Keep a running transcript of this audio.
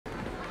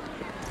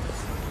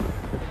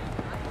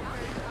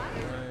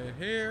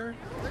here.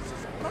 This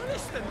is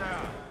punishment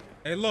now.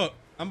 Hey, look,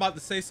 I'm about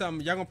to say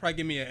something. Y'all gonna probably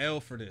give me an L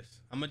for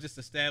this. I'm gonna just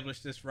establish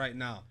this right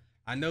now.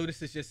 I know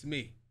this is just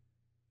me,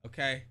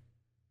 okay?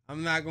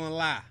 I'm not gonna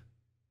lie.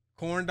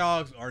 Corn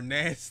dogs are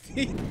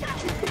nasty.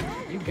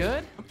 You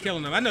good? I'm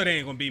killing them. I know they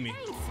ain't gonna beat me.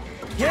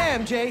 Yeah,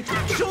 MJ.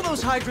 Show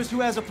those Hydras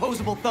who has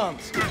opposable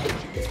thumbs.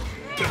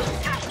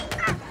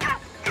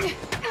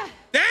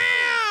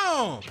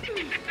 Damn!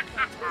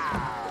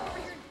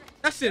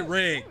 That shit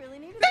rigged.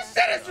 This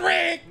shit is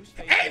rigged.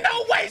 Ain't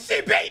no way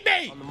she beat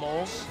me. On the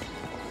moles.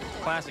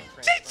 Classic.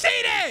 She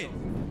cheated.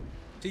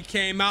 She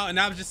came out and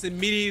I was just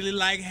immediately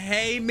like,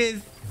 hey,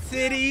 Miss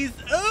Cities.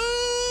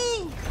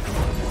 Ooh!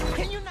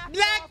 Can you not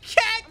Black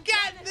Cat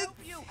got the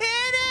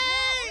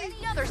titties!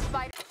 any other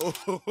spider?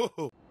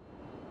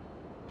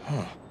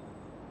 Huh.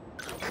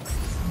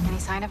 Any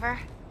sign of her?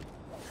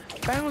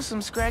 Found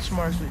some scratch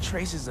marks with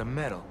traces of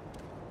metal.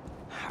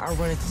 I'll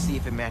run it to see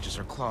if it matches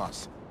her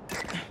claws.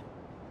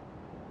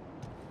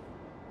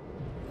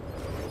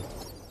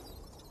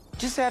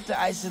 Just have to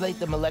isolate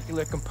the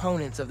molecular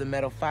components of the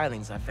metal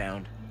filings I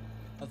found.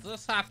 I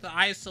just have to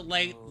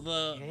isolate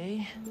the...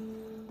 Okay.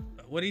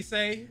 What'd he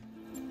say?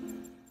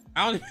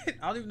 I don't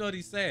even know what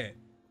he said.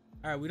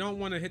 All right, we don't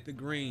want to hit the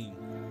green.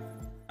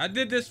 I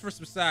did this for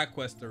some side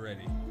quests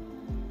already.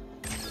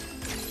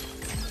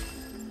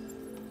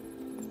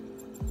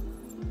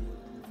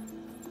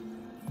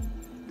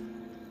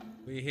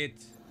 We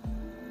hit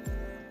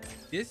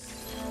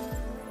this.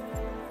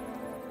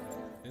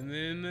 And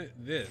then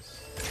this.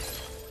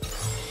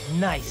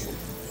 Nice.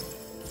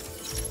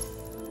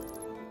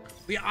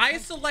 We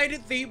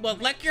isolated the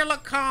molecular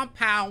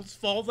compounds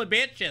for the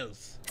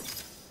bitches.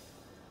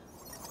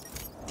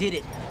 Did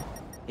it.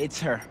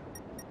 It's her.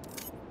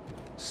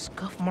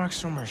 Scuff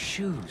marks from her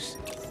shoes.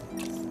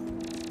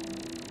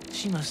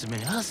 She must have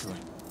been hustling.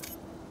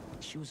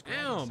 She was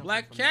Damn,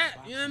 Black Cat,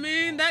 you know what I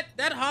mean? That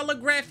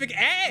holographic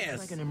ass. It's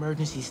like an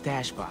emergency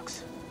stash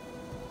box,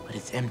 but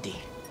it's empty.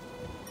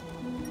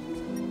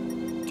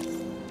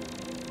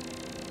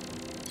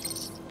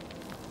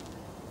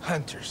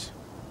 Hunters.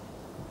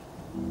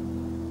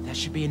 That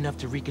should be enough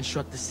to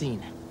reconstruct the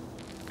scene.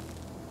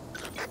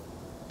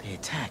 They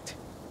attacked,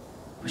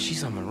 but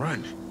she's on the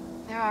run.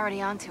 They're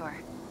already onto her.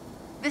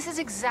 This is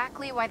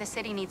exactly why the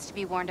city needs to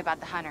be warned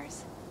about the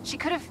hunters. She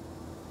could have...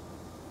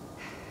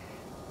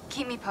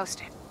 Keep me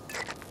posted.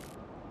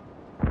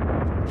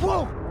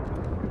 Whoa!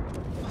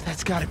 Oh,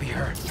 that's gotta be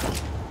her.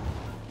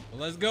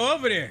 Well, let's go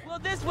over there. Well,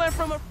 this went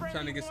from a friend.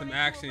 Trying to get some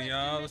action,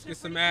 y'all. Let's get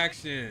some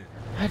action.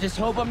 I just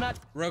hope I'm not...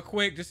 Real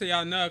quick, just so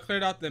y'all know, I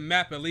cleared out the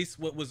map, at least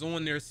what was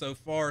on there so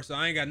far, so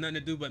I ain't got nothing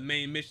to do but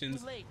main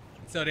missions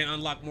until they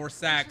unlock more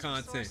side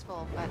content.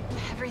 Resourceful, but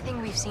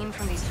everything we've seen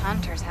from these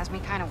hunters has me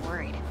kind of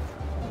worried.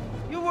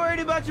 You're worried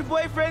about your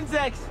boyfriend's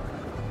ex.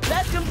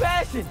 That's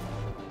compassion.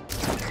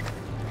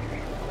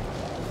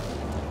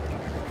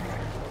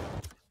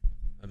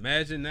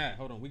 Imagine that.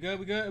 Hold on. We good?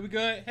 We good? We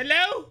good?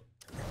 Hello?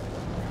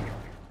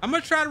 I'm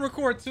gonna try to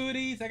record 2 of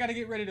these. I gotta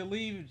get ready to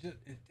leave.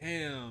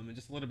 Damn, in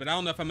just a little bit. I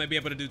don't know if I might be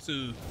able to do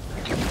 2.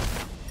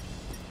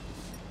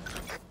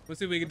 Let's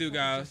see what we can do,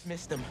 guys. Just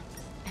missed them.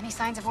 Any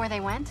signs of where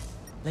they went?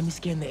 Let me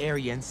scan the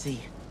area and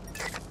see.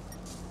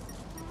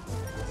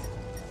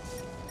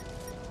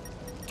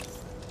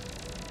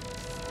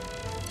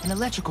 An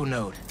electrical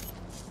node.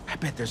 I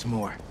bet there's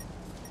more.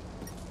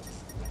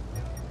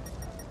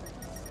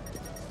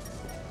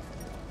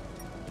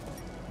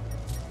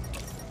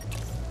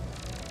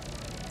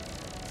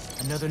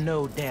 Another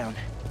node down.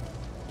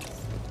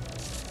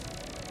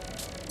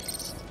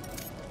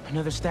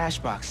 Another stash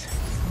box.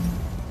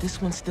 This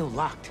one's still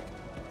locked.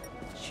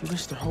 She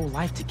risked her whole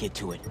life to get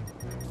to it.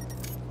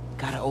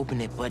 Gotta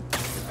open it, but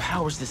the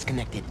power's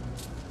disconnected.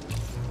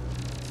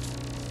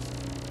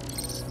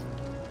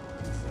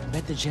 I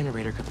bet the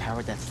generator could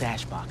power that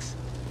stash box.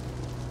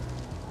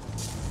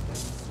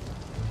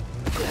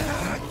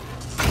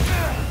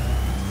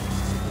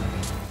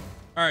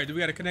 All right, do we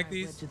gotta connect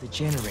these? To the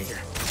generator.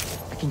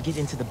 I can get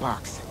into the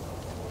box.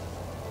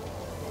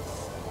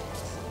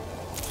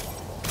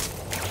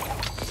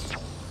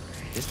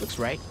 This looks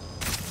right.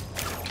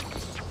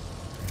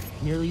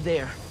 Nearly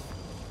there.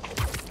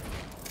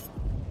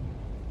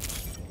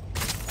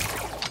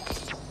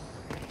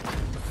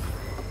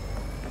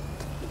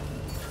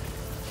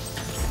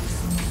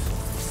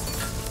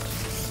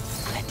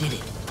 I did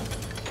it.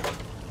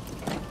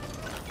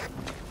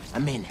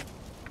 I'm in.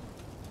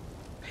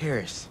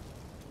 Paris.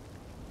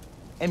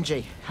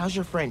 MJ, how's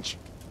your French?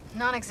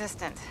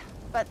 Non-existent,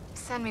 but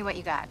send me what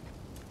you got.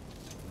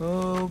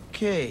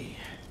 Okay.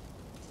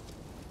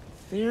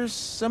 There's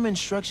some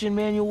instruction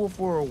manual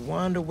for a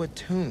Wanda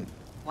Watum.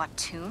 What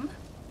tomb?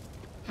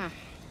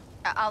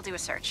 I'll do a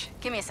search.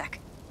 Give me a sec.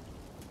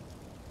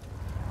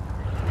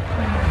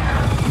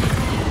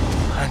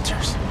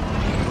 Hunters.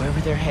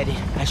 Wherever they're headed,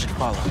 I should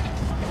follow.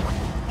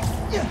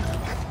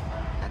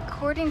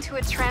 According to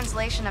a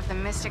translation of the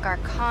Mystic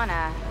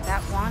Arcana,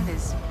 that wand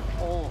is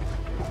old.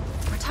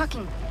 We're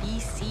talking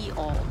BC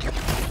old.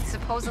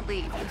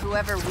 Supposedly,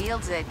 whoever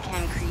wields it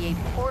can create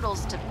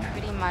portals to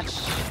pretty much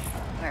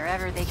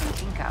wherever they can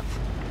think of.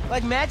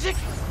 Like magic?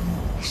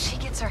 If she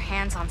gets her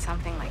hands on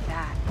something like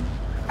that.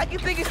 I can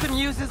think of some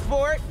uses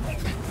for it.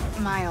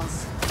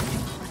 Miles,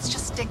 let's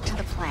just stick to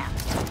the plan.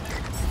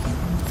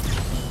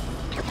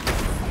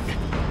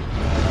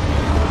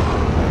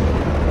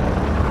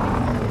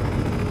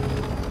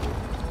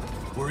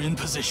 We're in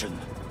position.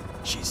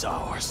 She's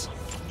ours.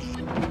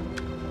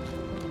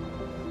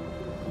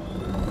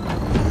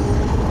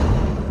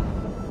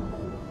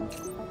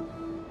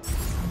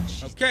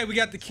 Okay, we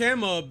got the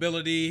camo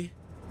ability.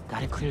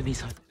 Gotta clear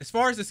these. As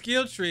far as the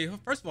skill tree,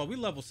 first of all, we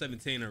level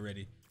 17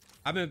 already.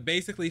 I've been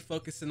basically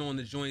focusing on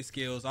the joint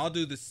skills. I'll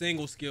do the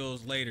single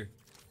skills later.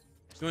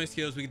 Joint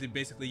skills we can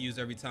basically use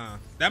every time.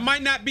 That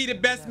might not be the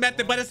best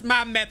method, but it's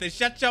my method.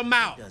 Shut your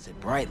mouth. Does it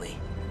brightly.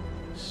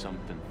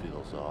 Something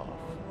feels off.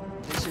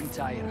 This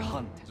entire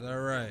hunt Is that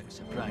right? is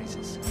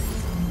surprises.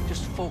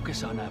 Just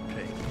focus on our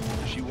prey.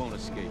 She won't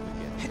escape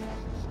again.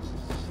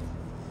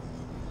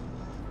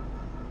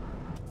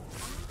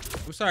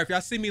 I'm sorry if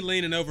y'all see me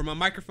leaning over. My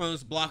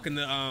microphone's blocking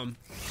the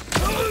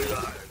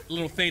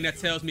little thing that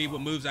tells me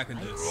what moves I can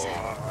do.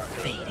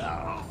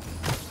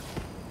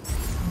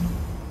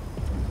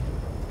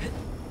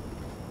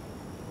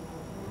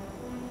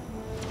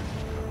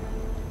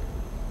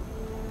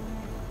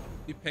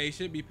 Be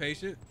patient, be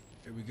patient.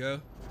 Here we go.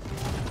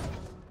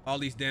 All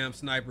these damn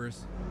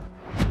snipers.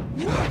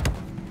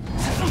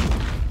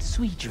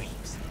 Sweet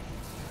dreams.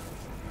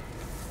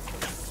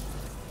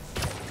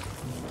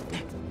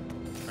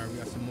 All right, we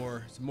got some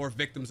more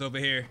victims over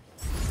here.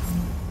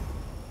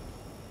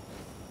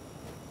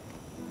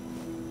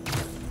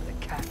 The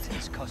cat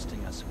is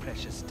costing us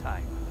precious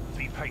time.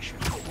 Be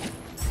patient.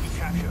 We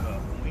capture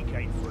her and we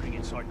gain footing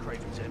inside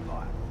Craven's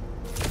empire.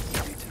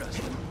 We trust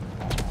him.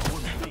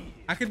 Wouldn't be here.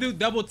 I can do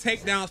double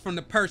takedowns from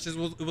the perch. It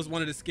was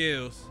one of the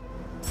skills.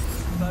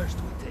 First,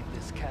 we take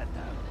this cat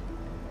down.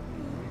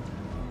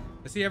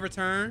 Does he ever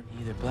turn?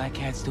 Either Black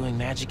Cat's doing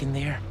magic in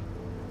there,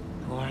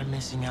 or I'm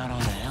missing out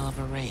on a hell of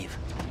a rave.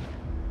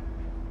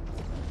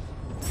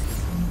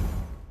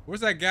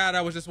 Where's that guy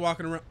that was just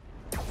walking around?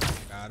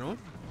 Got him.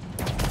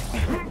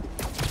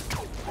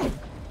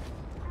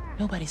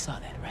 Nobody saw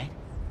that, right?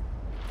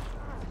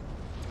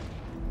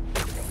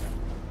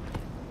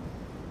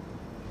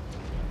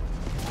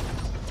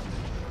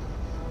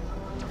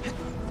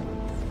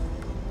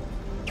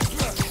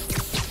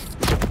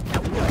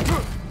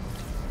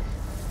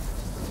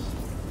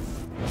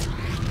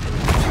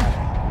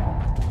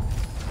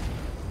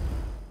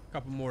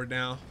 Couple more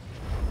down.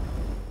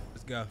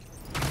 Let's go.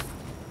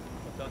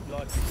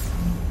 What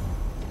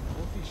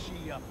is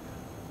she up?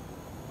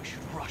 We should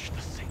rush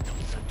the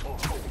signals and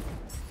talk.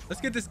 Let's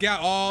get this guy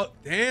all.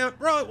 Damn,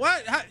 bro.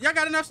 What? Y'all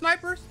got enough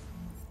snipers?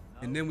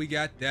 And then we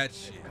got that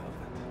shit.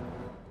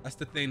 That's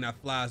the thing that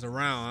flies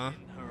around,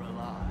 huh? Her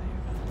alive.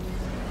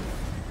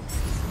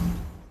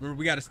 Remember,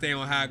 we got to stay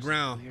on high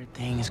ground. Weird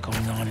thing is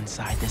going on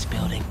inside this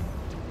building.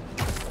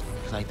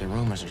 Looks like the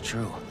rumors are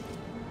true.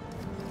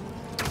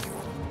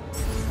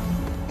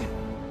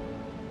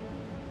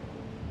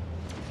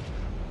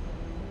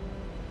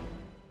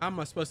 How am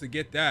I supposed to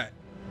get that?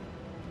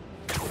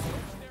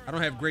 I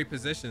don't have great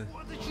position.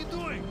 What is she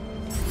doing?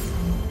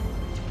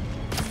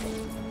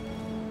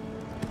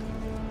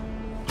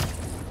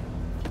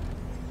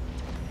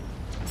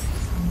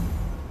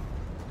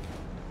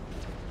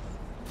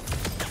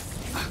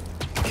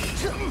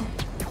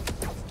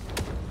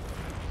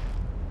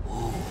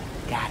 Ooh,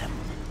 got him.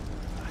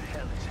 What the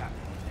hell is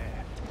happening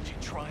there? She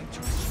trying to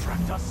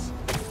distract us?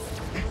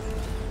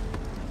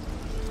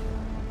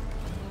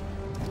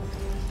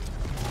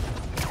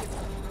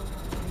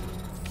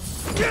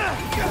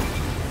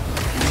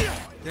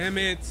 Damn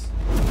it.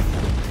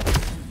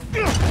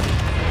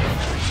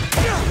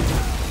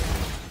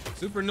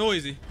 Super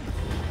noisy.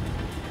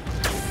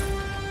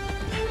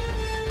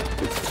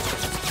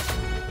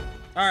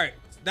 All right,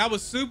 that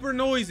was super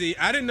noisy.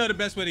 I didn't know the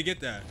best way to get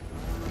that.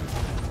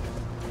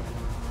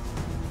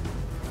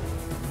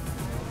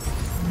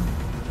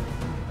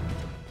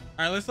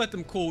 All right, let's let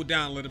them cool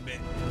down a little bit.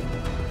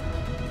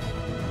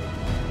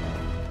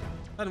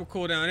 Let them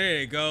cool down. There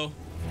you go.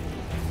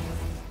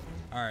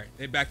 All right,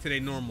 they back to their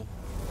normal.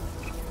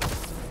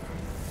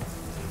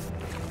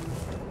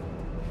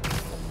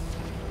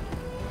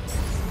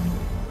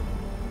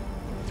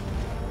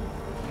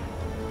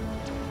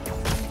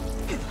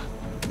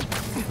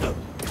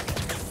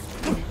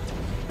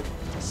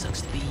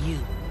 Sucks to be you.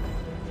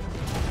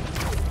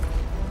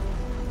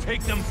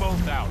 Take them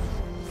both out.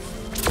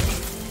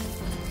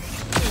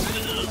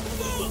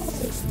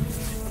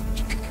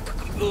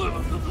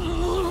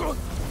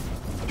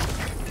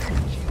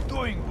 She's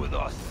toying with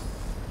us,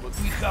 but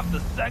we have the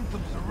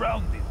sanctum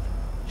surrounded.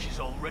 She's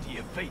already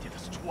evaded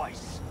us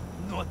twice.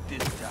 Not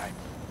this time.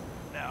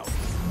 Now,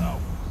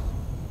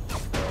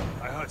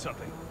 I heard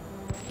something.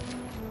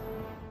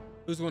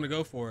 Who's going to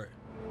go for it?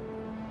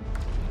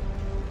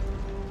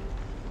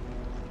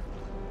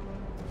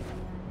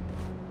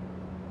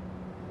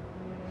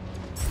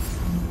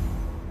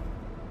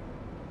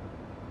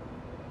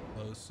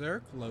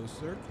 Closer,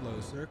 closer,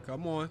 closer.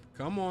 Come on,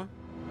 come on.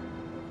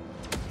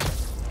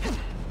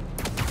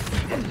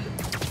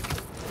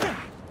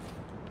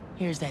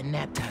 Here's that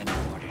nap time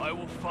recording. I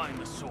will find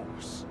the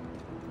source.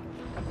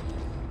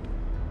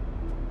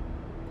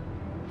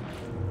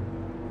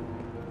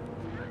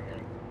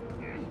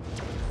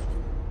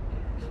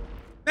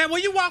 Man, will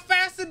you walk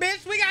faster,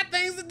 bitch? We got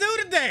things to do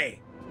today.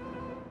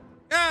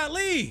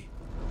 Golly.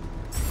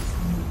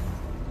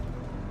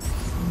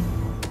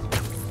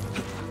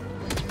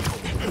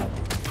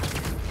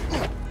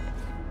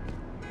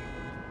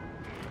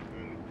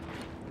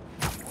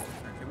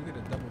 Can we get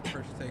a double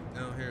perch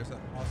takedown here? It's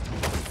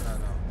awesome. Let's try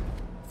it out.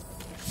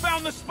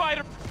 Found the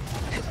spider!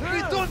 He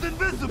turned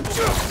invisible!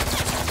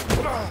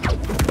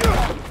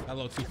 A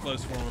little too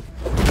close for him.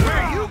 Where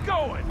are you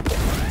going?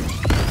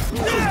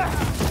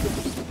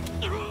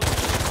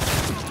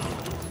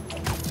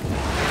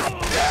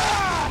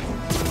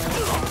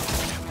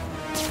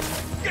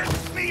 Get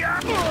me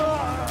out!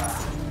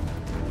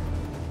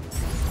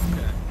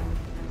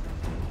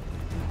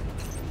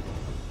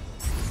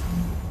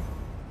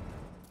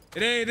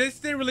 This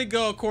didn't really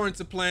go according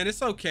to plan.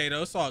 It's okay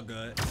though. It's all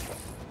good.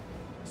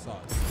 It's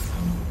all good.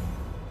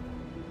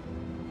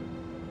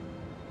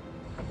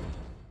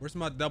 Where's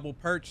my double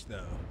perch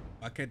though?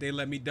 Why can't they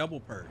let me double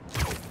perch?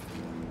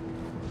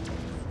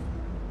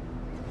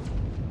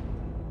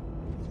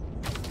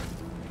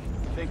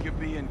 Think you're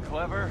being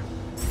clever?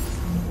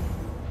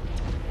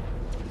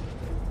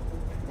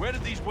 Where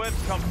did these webs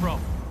come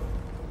from?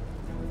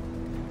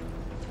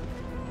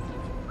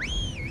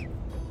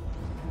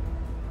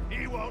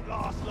 He won't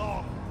last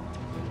long.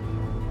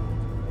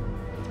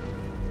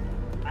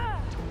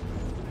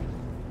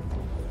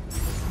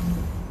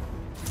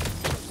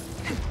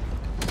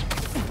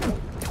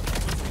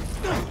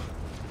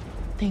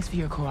 Thanks for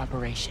your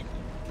cooperation.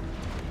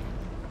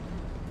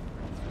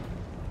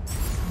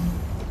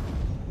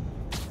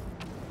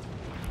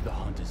 The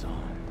hunt is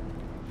on.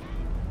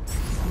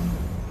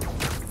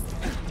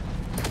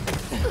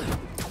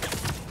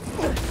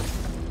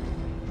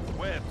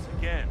 Webs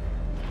again.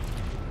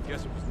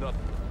 Guess it was nothing.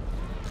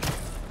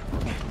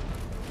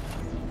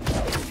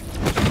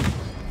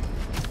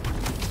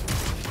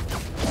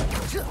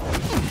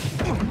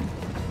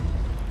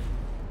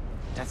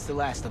 That's the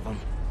last of them.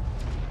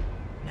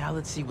 Now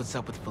let's see what's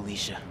up with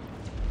Felicia.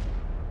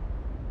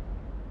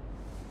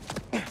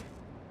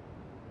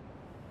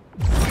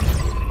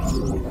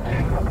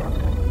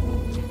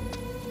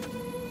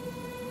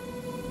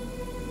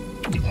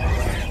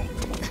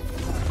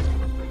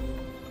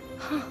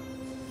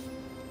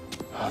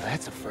 Oh,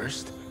 that's a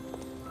first.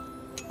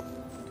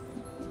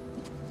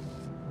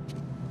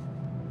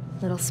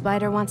 Little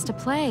spider wants to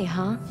play,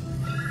 huh?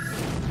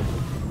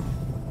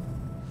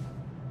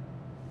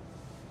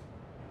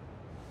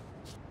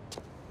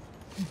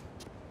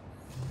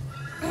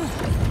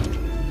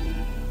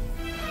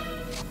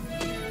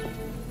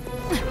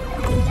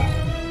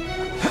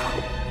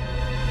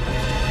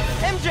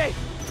 MJ!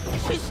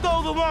 She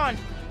stole the wand!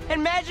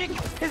 And magic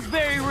is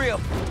very real.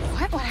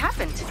 What? What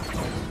happened?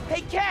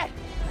 Hey, Cat!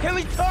 Can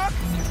we talk?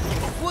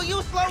 Will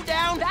you slow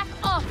down? Back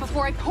off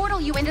before I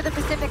portal you into the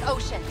Pacific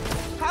Ocean.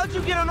 How'd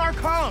you get on our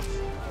columns?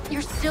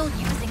 You're still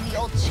using the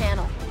old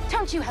channel.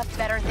 Don't you have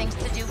better things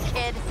to do,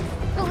 kid?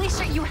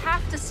 Felicia, you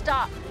have to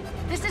stop.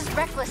 This is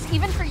reckless,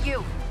 even for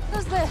you.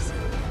 Who's this?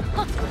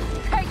 Huh,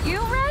 that you,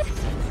 Red?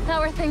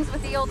 How are things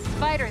with the old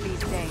spider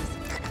these days?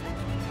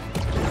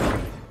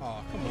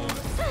 Oh, come on.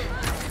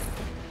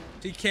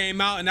 She came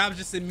out and I was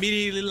just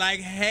immediately like,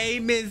 hey,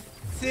 Miss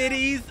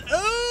Cities.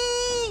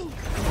 Ooh!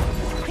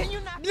 Can you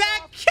not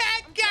Black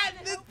Cat got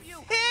the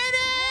Or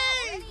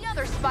titties! any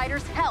other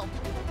spider's help.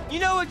 You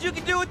know what you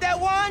can do with that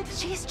wand?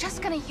 She's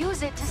just gonna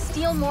use it to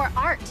steal more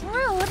art.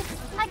 Rude.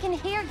 I can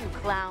hear you,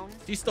 clown.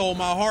 She stole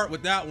my heart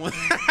with that one.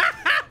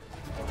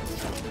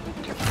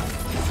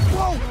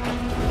 Whoa!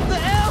 The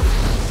hell?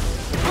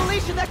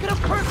 Felicia, that could have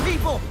hurt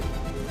people!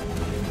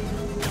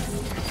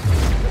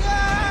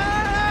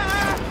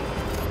 Ah!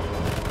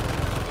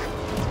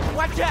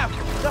 Watch out!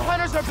 The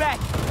hunters are back!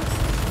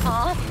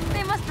 Huh?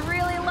 They must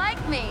really like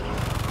me.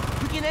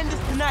 We can end this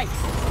tonight.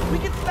 We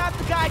can stop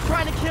the guy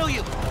trying to kill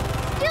you.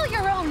 Steal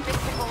your own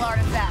mystical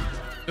artifact.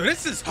 Dude,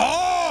 this is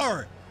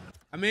hard.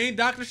 I mean,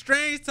 Doctor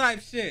Strange type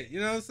shit. You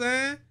know what I'm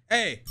saying?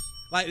 Hey,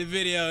 like the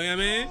video, you know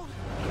what I mean?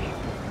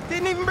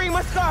 Didn't even bring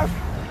my scarf.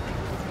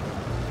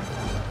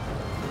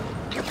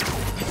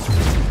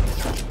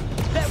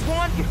 That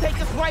wand can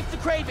take us right to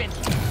Craven.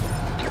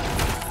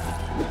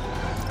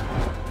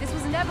 This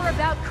was never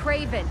about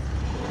Craven.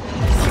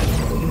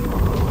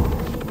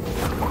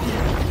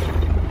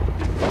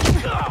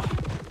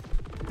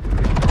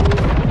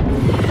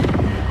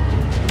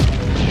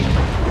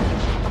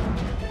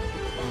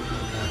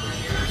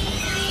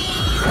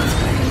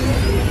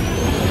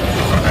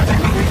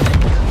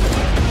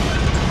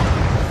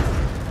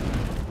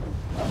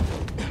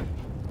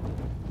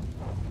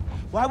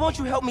 Why won't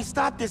you help me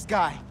stop this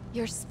guy?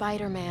 You're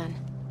Spider-Man.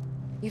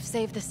 You've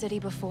saved the city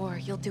before.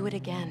 You'll do it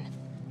again.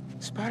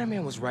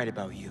 Spider-Man was right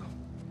about you.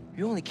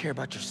 You only care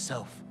about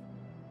yourself.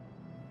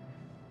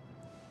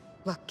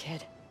 Look,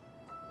 kid.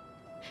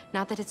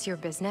 Not that it's your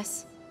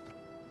business.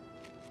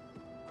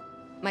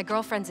 My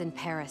girlfriend's in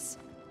Paris.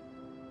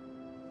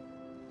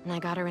 And I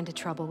got her into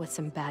trouble with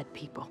some bad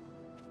people.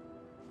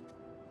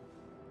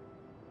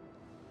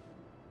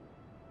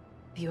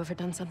 Have you ever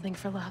done something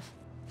for love?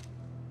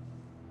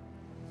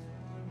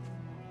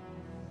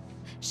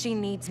 She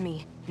needs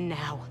me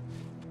now.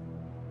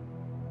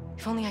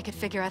 If only I could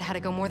figure out how to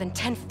go more than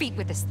 10 feet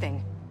with this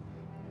thing.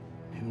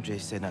 MJ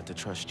said not to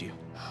trust you.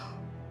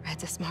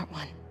 Red's a smart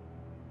one.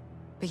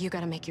 But you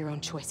gotta make your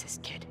own choices,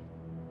 kid.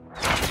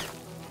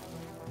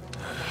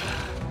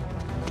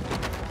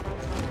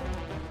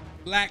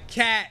 Black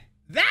cat.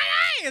 That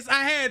ass!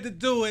 I had to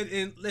do it.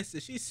 And listen,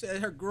 she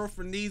said her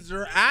girlfriend needs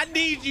her. I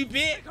need you,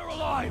 bitch. Take her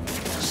alive.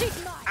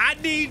 She's mine. I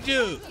need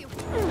you.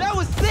 That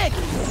was sick!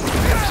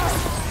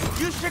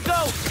 You should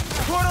go!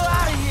 Portal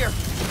out of here!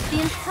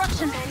 The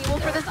instruction manual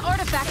for this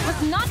artifact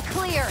was not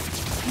clear.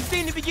 You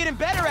seem to be getting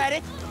better at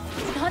it!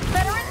 Not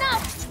better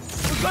enough.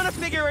 We're gonna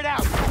figure it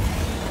out!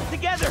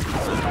 Together!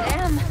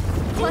 Damn.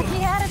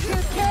 Lucky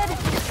attitude, kid.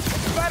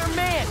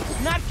 Spider-Man!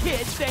 Not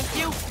kid, thank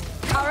you!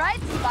 All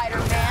right,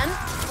 Spider-Man.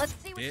 Let's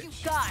see what Bitch.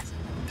 you've got.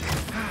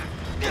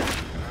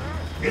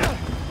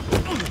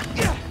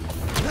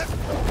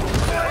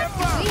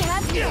 What do we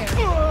have here?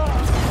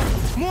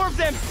 More of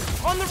them!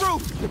 On the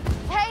roof!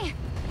 Hey,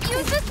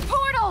 use this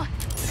portal!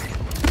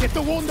 Get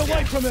the wound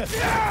away from it.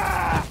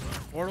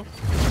 Portal.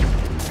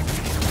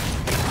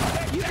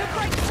 You can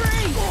break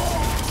free!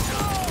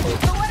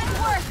 For what it's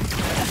worth,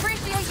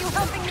 appreciate you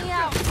helping me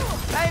out.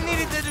 I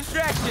needed the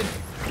distraction.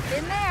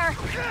 In there.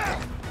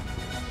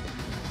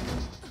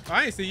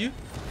 I ain't see you.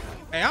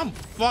 Hey, I'm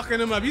fucking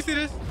him up. You see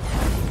this?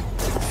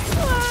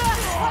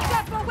 Watch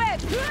out for web!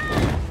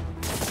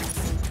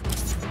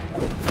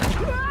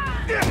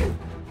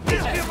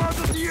 Get him out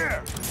of the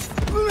air.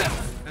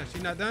 She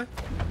not done?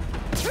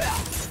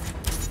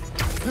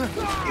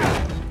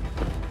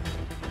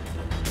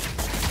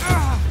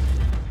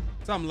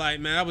 Something like,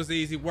 man, that was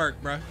easy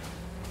work, bro.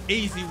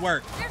 Easy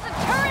work. There's a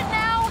turret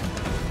now!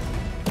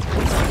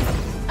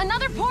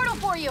 Another portal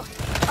for you!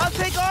 I'll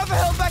take all the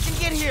help I can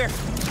get here.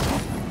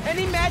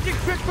 Any magic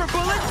trick for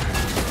bullets?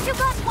 You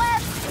got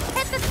web!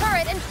 Hit the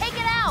turret and take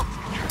it out!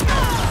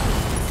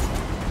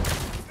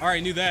 I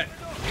already knew that.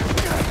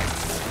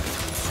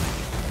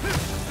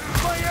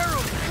 My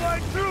arrows fly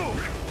through.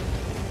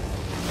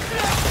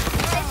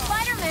 Hey,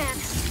 Spider-Man!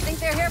 Think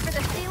they're here for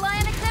the sea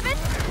lion exhibit?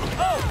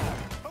 Oh!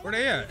 Where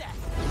they at?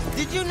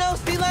 Did you know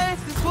sea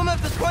lions can swim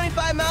up to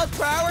 25 miles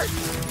per hour?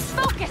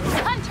 Focus,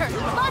 Hunter!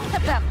 Lots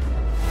of them!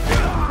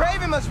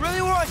 Craven must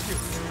really want you.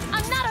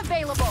 I'm not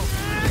available!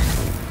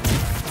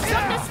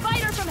 Stop the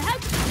spider from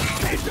help!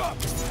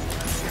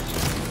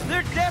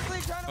 They're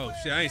definitely trying to... Oh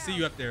shit, I ain't see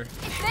you up there.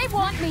 If they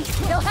want me,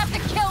 they'll have to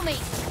kill me!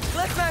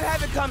 Let's not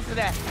have it come to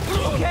that,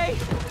 okay?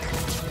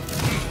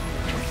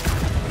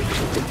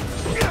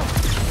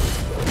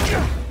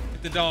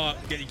 Get the dog.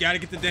 You gotta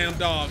get the damn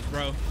dogs,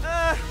 bro.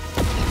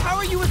 How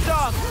are you a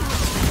dog?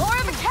 More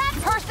of a cat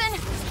person!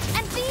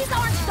 And these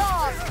aren't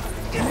dogs!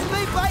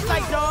 They bite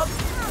like dogs.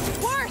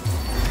 Worse!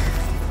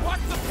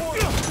 Watch the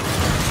portal.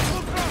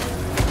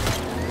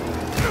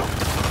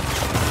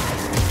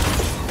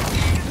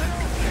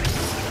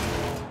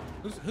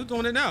 Who's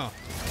doing it now?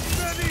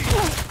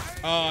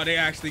 Oh, they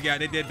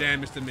did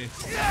damage to me.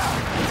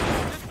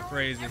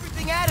 Crazy.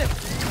 Everything at him.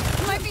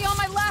 Might be on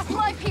my last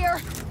life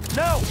here!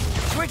 No,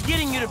 we're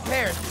getting you to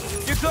Paris.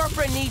 Your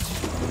girlfriend needs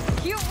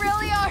you. You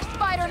really are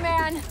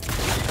Spider-Man!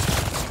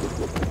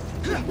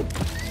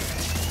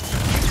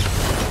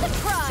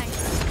 Surprise!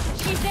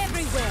 She's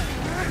everywhere!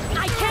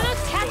 I cannot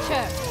catch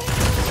her!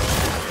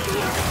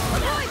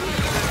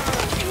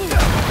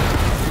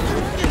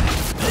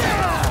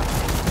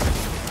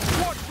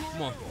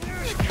 Come on.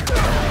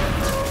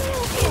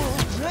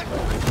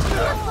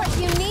 Looks like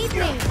you need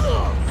me!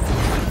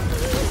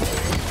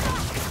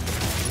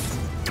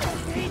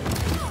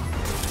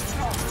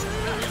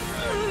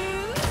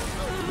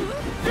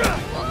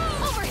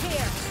 Over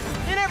here!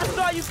 They never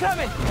saw you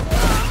coming.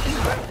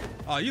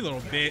 Oh, you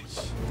little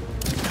bitch.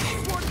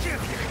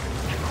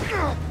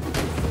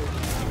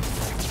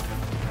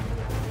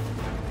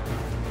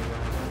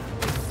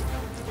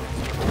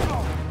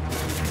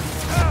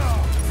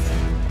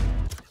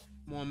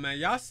 Come on, man.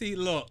 Y'all see,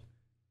 look.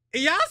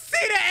 Y'all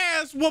see the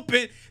ass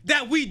whooping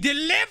that we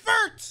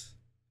delivered?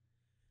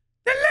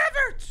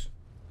 Delivered!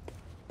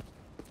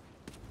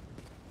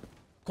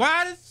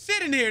 Quiet as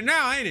shit in here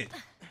now, ain't it?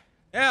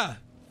 Yeah.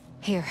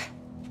 Here.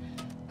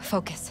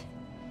 Focus.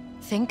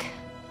 Think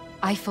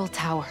Eiffel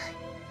Tower.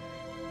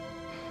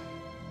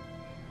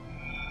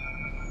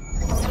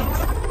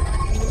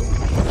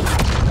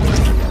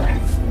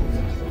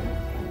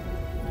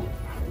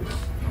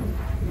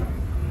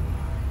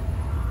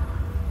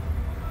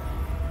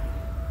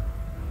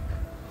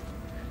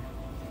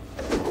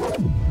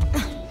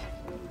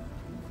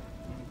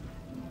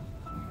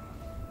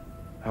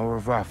 Au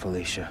revoir,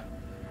 Felicia.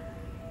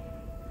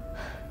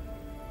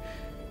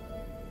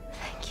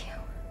 Thank you.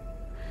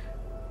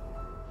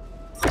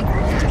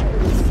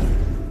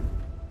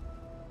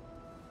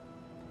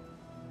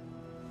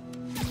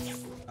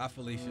 Hi,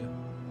 Felicia.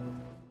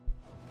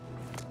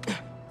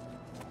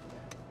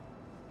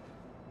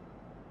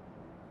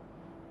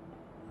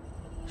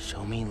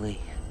 Show me Lee.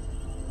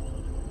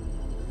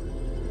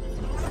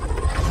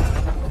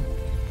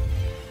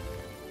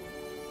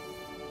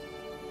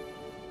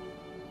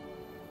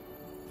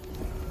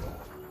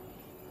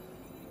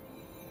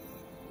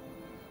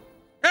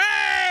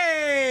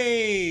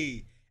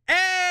 Hey!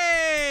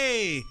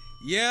 Hey!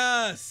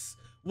 Yes!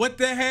 What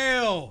the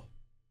hell?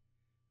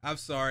 I'm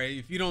sorry.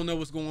 If you don't know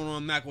what's going on,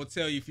 I'm not going to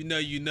tell you. If you know,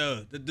 you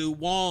know. The dude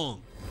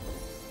Wong.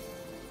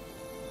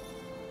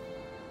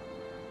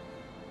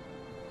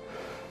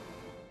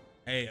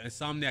 Hey,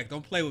 Insomniac,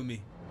 don't play with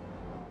me.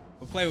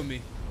 Don't play with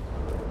me.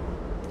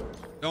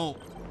 Don't.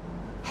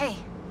 Hey,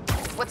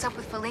 what's up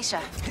with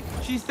Felicia?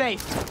 She's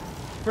safe.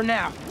 For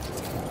now.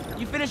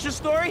 You finished your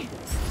story?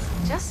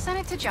 Just sent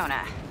it to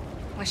Jonah.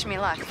 Wish me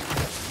luck.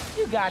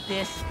 You got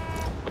this.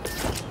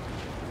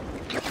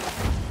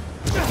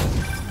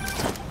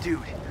 Dude,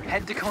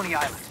 head to Coney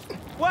Island.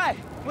 What?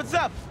 What's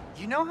up?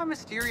 You know how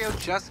Mysterio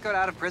just got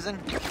out of prison?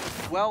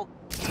 Well,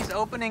 he's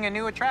opening a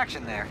new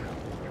attraction there.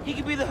 He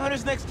could be the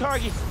hunter's next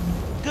target.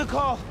 Good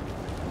call.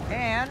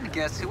 And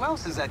guess who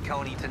else is at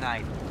Coney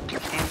tonight?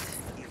 Hint,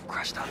 you've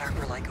crushed on her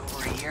for like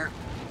over a year.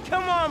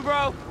 Come on,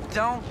 bro.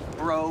 Don't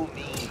bro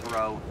me,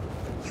 bro.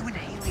 You and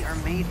Haley are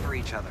made for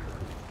each other.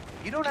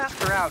 If you don't ask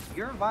her out,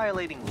 you're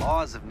violating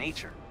laws of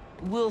nature.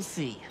 We'll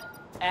see.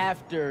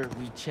 After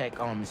we check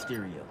on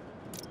Mysterio.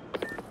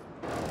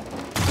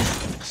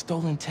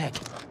 Stolen tech.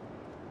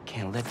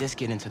 Can't let this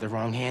get into the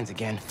wrong hands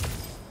again.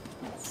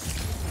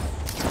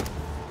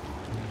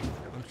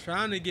 I'm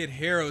trying to get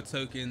hero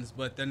tokens,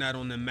 but they're not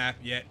on the map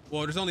yet.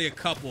 Well, there's only a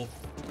couple.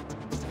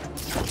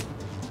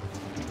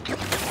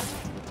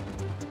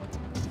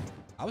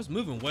 I was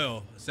moving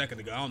well a second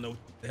ago. I don't know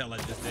what the hell I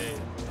just did.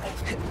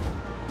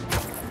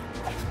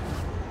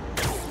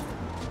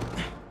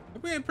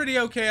 We're being pretty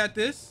okay at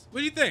this. What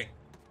do you think? You know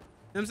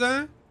what I'm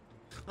saying?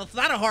 Well, it's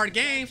not a hard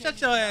game.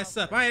 Shut your ass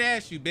up. I ain't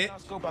asked you, bitch.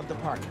 Scope out the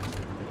park.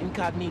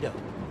 Incognito.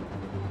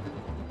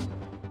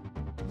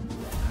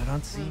 I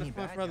don't see It's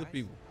fun for other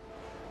people.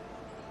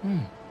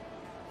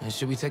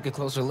 Should we take a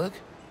closer look?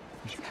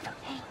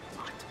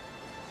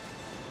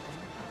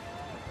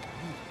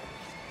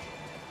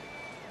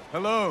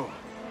 Hello,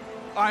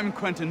 I'm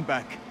Quentin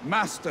Beck,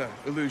 Master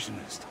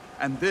Illusionist.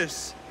 And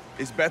this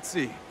is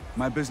Betsy,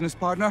 my business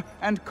partner,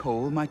 and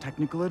Cole, my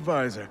technical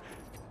advisor.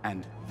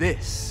 And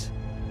this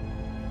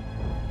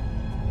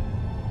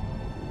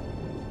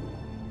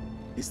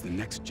is the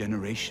next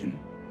generation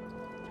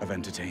of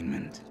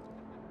entertainment.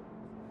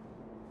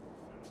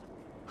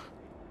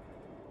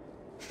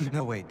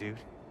 No way, dude.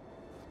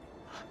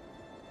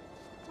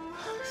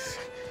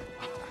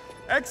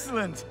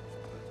 Excellent.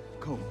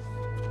 Cole,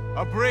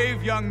 a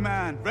brave young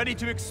man, ready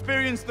to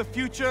experience the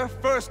future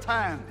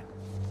firsthand.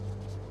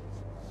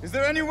 Is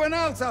there anyone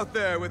else out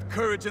there with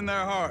courage in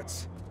their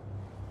hearts?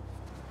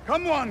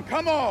 Come one,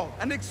 come all,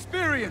 and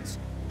experience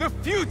the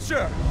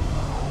future!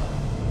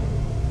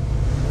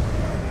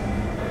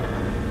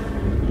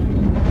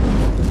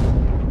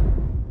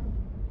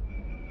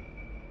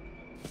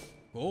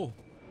 Oh.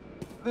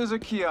 There's a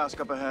kiosk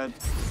up ahead.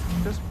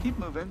 Just keep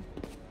moving.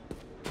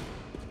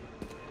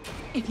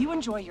 If you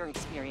enjoy your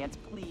experience,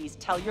 please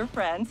tell your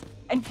friends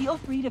and feel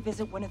free to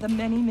visit one of the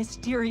many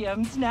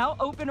Mysteriums now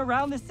open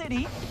around the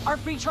city. Our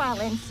free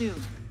trial ends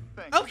soon.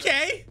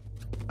 Okay.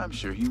 I'm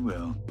sure he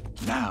will.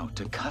 Now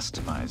to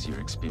customize your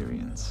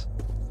experience.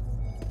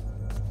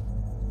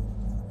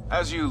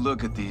 As you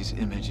look at these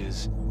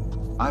images,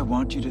 I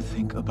want you to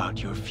think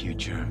about your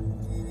future,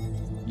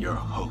 your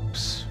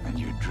hopes and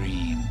your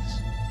dreams.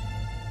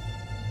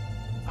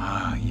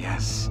 Ah,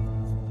 yes.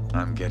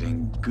 I'm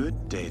getting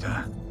good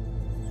data.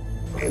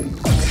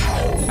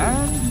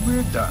 And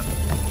we're done.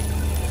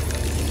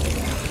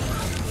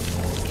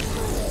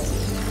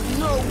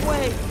 No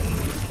way!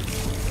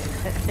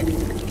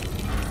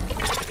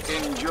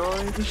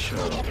 Enjoy the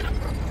show.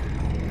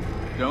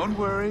 Don't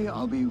worry,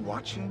 I'll be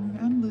watching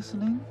and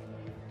listening.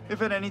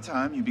 If at any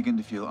time you begin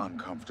to feel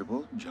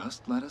uncomfortable,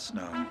 just let us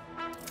know.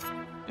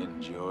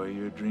 Enjoy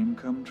your dream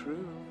come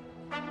true.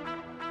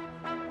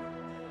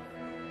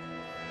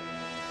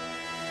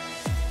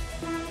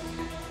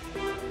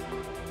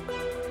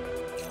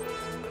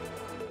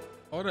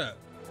 Hold up.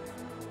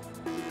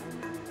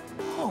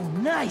 Oh,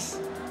 nice!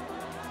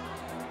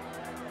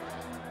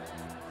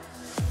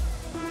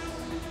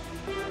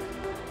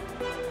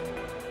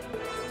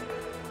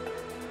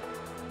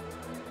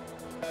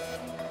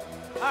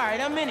 All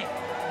right, I'm in it.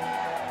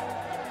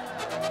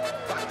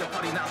 Rock the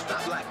party now,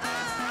 stop like.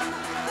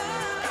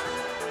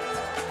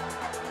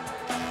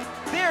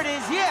 There it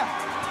is, yeah!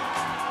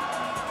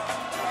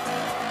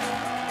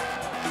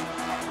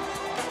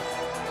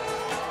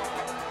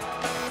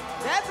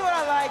 That's what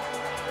I like.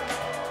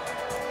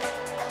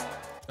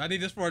 Do I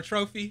need this for a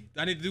trophy?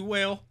 Do I need to do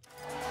well?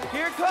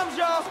 Here it comes,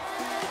 y'all.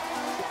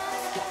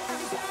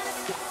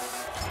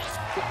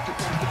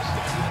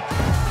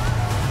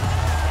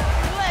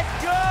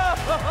 Let's go!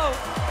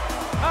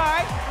 All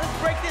right, let's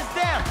break this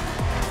down.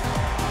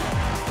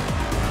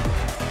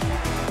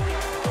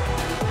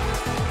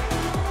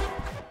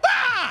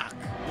 Fuck!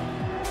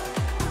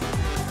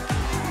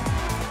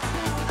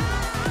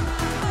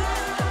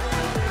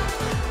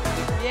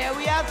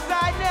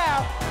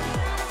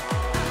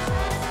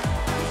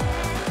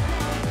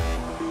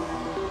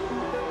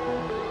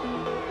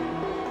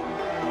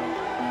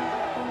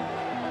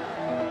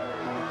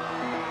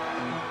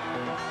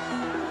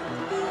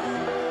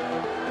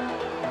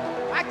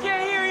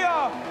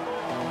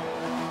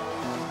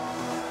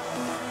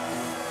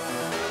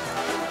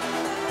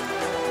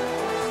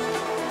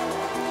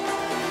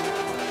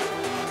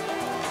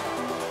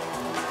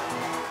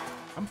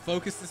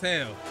 focused as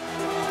hell.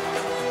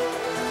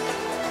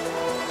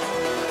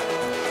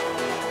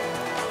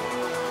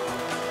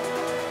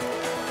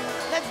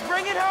 Let's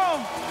bring it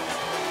home.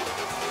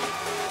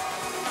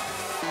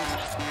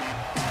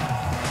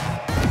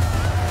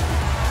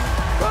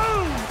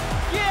 Boom!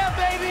 Yeah,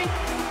 baby.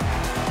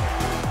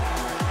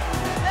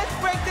 Let's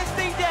break this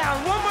thing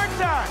down one more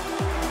time.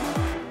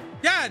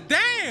 God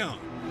damn!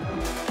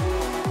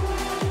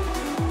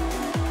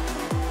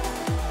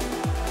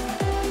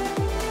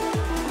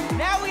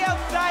 Now we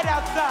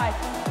outside.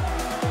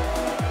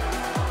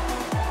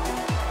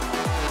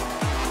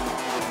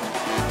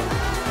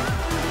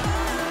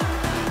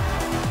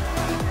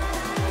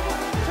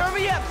 Turn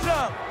me up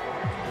some.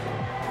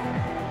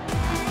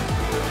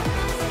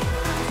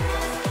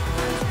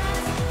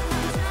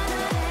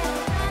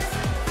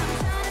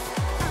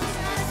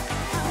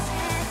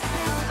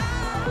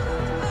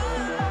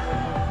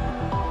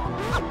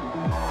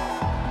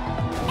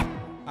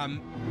 I'm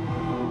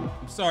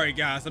sorry,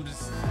 guys. I'm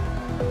just.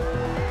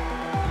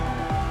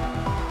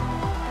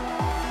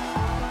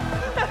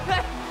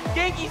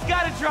 Genki's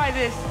gotta try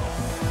this.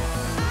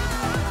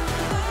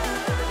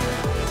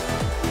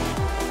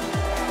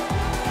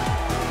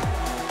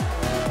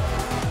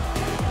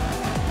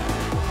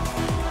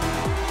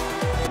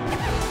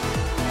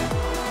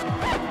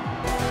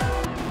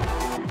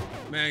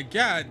 Man,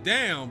 god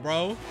damn,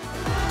 bro.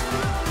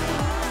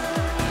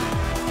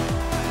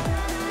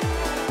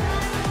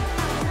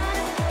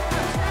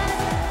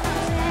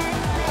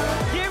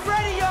 Get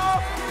ready,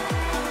 y'all.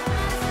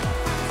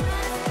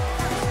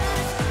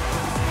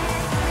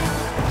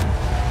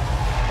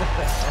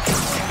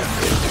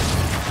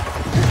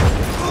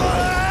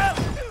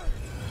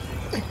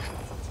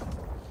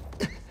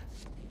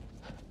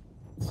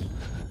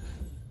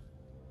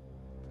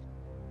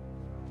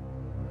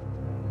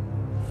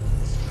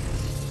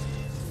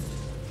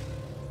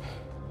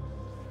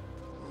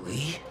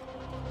 Lee?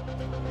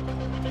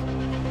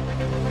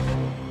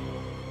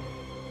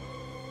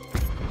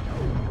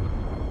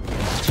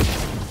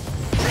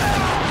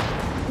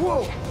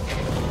 Whoa!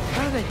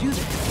 How did I do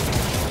that?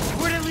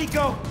 Where did Lee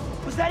go?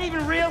 Was that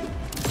even real?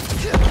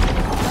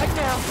 Right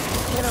now,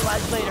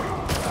 analyze later.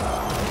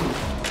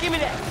 Give me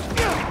that.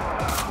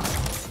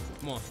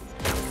 Come on.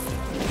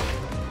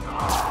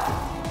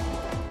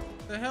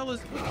 What the hell is?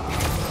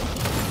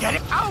 Get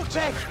it out!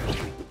 Back.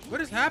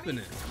 What is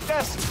happening?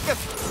 Yes,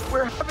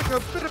 we're having a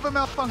bit of a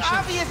malfunction.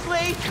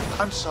 Obviously.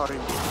 I'm sorry,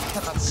 we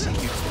cannot see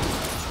you.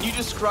 Can you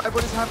describe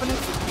what is happening?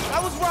 I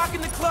was rocking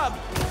the club.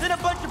 Then a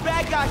bunch of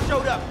bad guys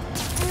showed up.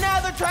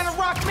 Now they're trying to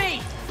rock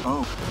me.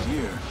 Oh,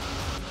 dear.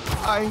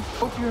 I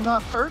hope you're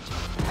not hurt.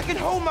 I can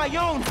hold my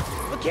own.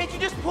 But can't you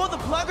just pull the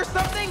plug or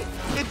something?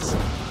 It's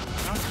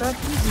not that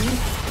easy.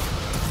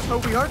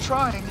 But we are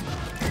trying.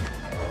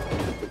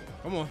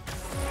 Come on.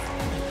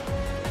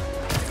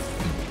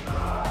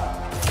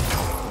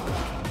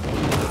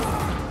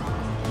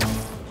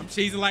 I'm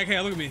cheesing like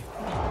hell. Look at me.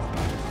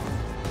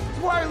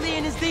 Why are Lee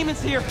and his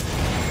demons here?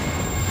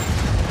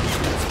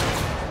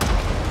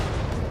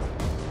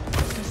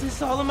 Is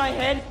this all in my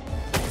head?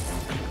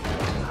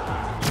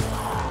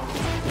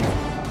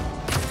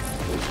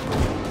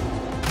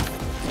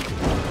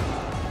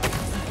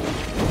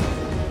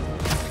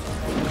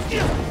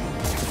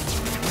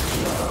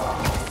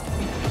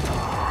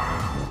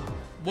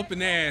 Whooping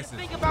their asses.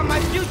 Think about my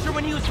future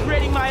when he was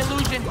creating my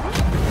illusion.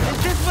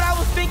 Is this what I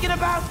was thinking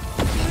about?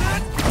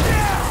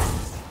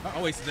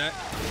 I wasted that.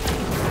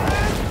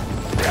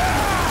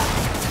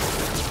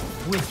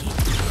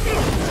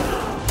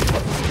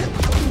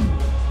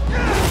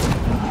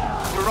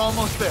 We're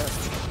almost there.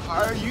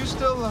 Are you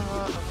still,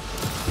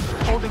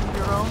 holding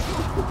your own?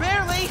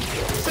 Barely.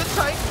 Sit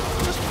tight.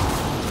 Just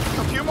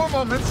a few more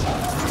moments.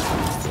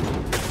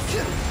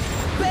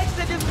 Beck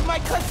said this is my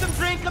custom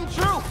dream come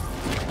true.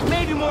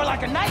 Maybe more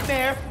like a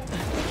nightmare.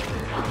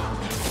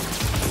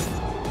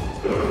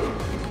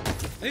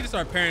 I need to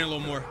start parrying a little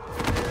more.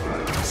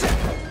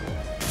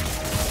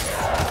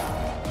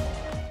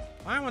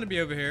 I want to be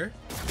over here.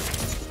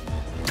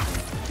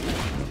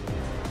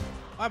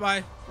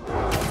 Bye-bye.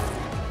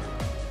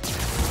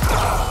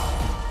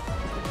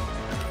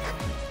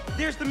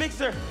 There's the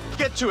mixer.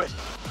 Get to it.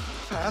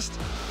 Fast.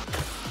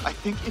 I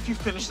think if you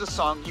finish the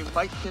song, you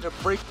might hit a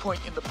break point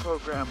in the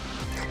program.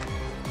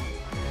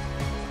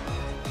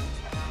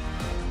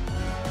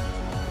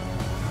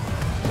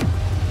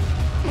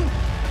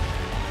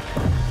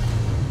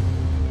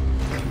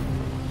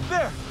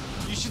 There.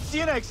 You should see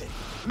an exit.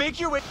 Make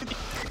your way to the...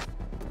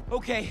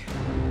 Okay,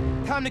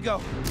 time to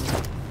go.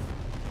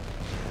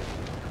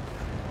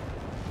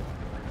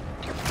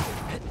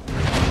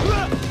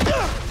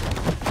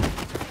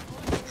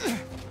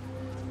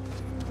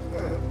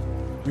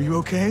 Are you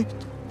okay?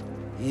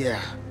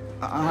 Yeah.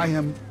 I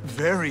am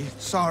very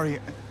sorry.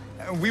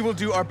 We will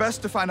do our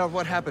best to find out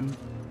what happened.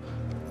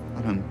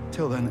 But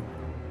until then...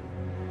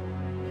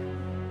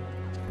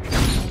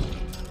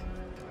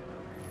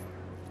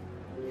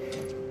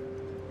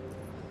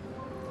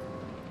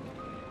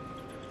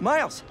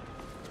 Miles.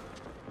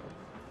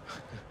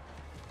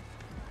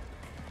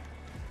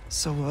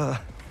 So,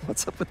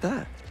 what's up with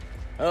that?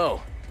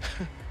 Oh.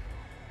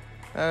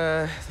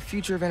 The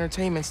future of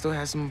entertainment still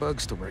has some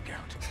bugs to work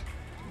out.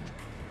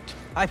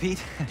 Hi,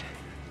 Pete.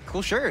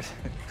 Cool shirt.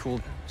 Cool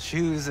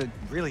shoes.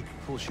 Really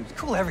cool shoes.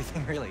 Cool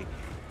everything, really.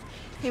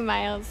 Hey,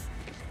 Miles.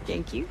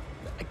 Thank you.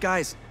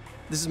 Guys,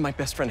 this is my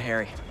best friend,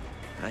 Harry.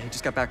 He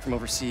just got back from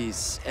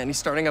overseas, and he's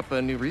starting up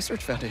a new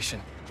research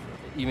foundation.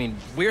 You mean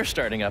we're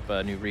starting up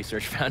a new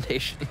research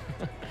foundation?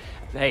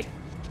 Hey,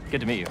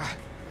 good to meet you.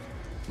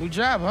 New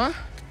job, huh?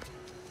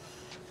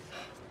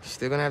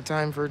 Still gonna have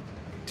time for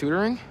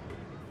tutoring?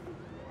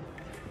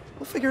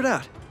 We'll figure it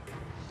out.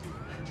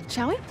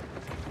 Shall we?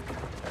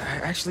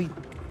 Actually,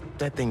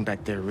 that thing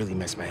back there really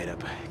messed my head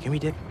up. Can we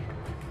dip?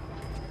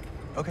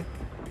 Okay.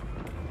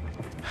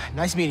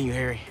 Nice meeting you,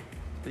 Harry.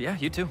 Yeah,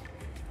 you too.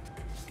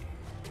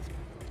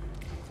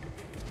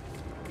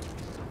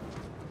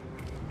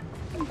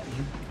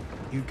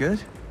 You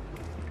good?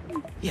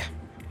 Yeah.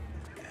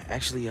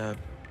 Actually, I'll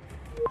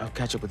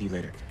catch up with you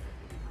later.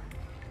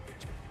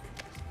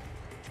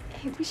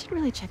 Hey, we should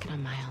really check in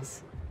on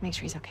Miles. Make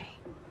sure he's okay.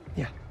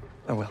 Yeah,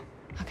 I will.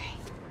 Okay.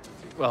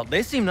 Well,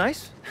 they seem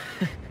nice.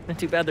 Not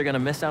too bad they're gonna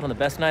miss out on the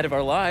best night of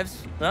our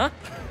lives, huh?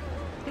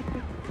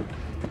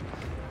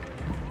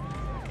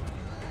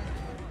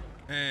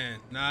 Man,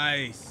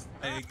 nice.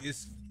 Like,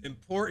 it's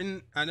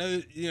important. I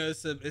know, you know,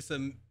 it's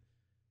a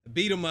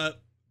beat 'em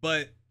up,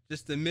 but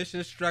just the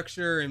mission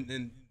structure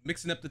and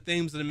mixing up the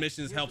themes of the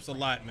missions helps a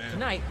lot, man.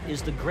 Tonight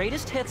is the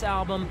greatest hits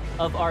album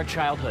of our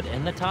childhood,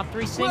 and the top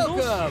 3 singles.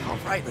 Welcome. All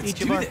right, let's each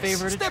do of our this.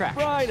 favorite Step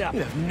attractions. right up.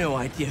 You have no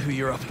idea who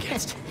you're up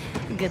against.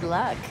 Good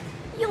luck.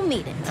 You'll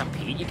need it. Now,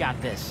 Pete, you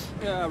got this.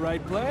 Yeah,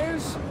 right,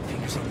 players.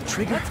 Fingers on the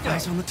trigger,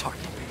 eyes on the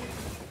target.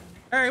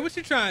 All right, what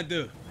you trying to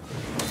do?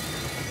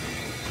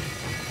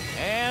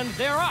 And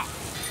they're off.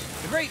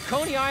 The Great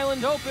Coney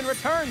Island Open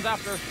returns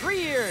after 3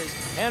 years,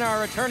 and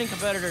our returning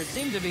competitors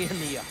seem to be in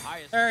the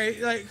highest. All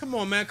right, like, come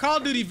on, man. Call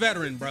of Duty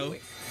veteran, bro.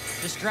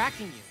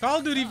 Distracting you. Call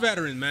of Duty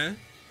veteran, man.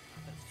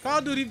 Call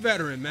of Duty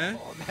veteran, man.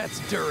 Oh, that's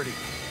dirty.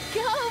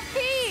 Go,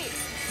 Pete!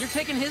 You're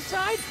taking his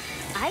side?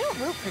 I don't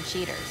root for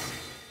cheaters.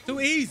 Too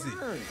easy.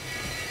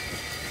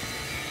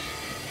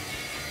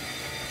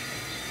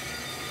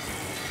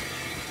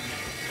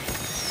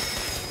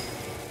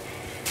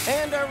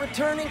 And our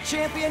returning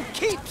champion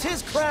keeps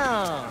his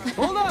crown.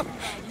 Hold up!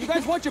 You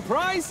guys want your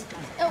prize?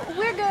 Oh,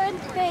 we're good,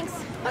 thanks.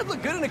 I'd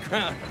look good in a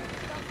crown.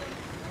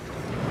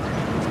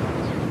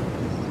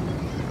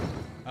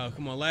 Oh,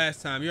 come on.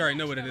 Last time, you already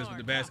know what it is with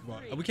the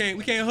basketball. Oh, we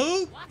can't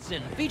hoop?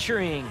 Watson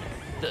featuring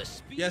the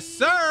Speed Yes,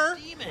 sir.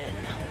 Demon.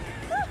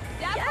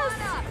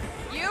 Yes!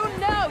 You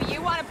know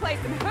you want to play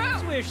some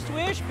hoops. Swish,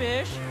 swish,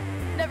 bish.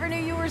 Never knew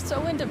you were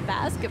so into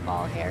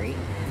basketball, Harry.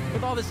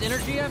 With all this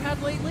energy I've had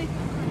lately,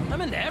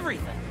 I'm into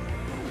everything.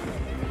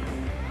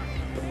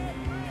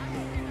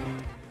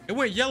 It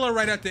went yellow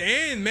right at the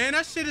end, man.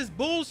 That shit is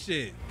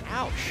bullshit.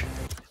 Ouch.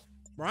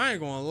 Bro, I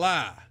ain't gonna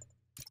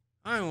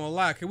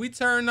lie. Can we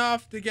turn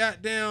off the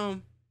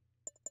goddamn...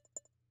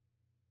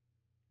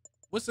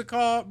 What's it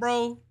called,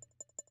 bro?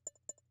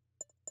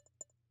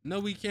 No,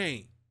 we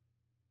can't.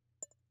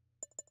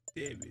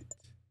 Damn it.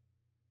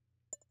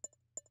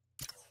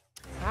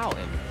 How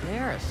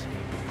embarrassing.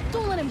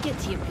 Don't let him get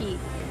to you, Pete.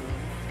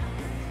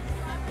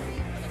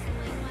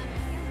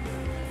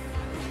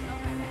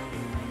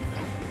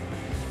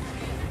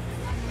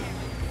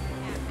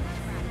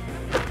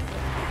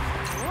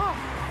 Oh,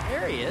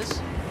 there he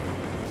is.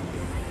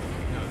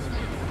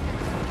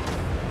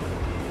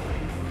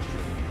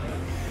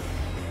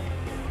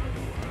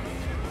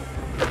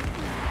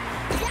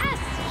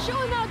 Yes! Show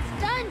him how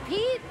it's done,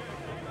 Pete!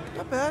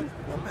 Not bad,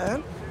 not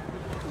bad.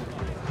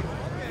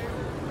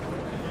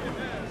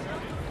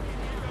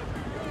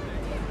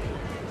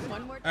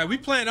 All right, we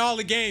playing all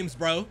the games,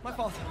 bro. My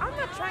fault. I'm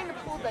not trying to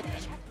pull the...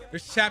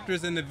 There's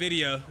chapters in the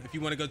video if you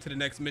want to go to the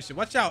next mission.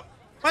 Watch out.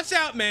 Watch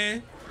out,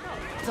 man.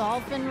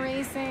 Dolphin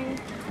racing?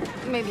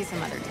 Maybe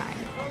some other time.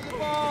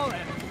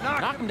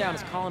 Knock him down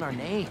is calling our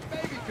name.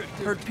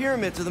 Heard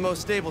pyramids are the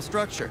most stable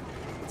structure.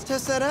 Let's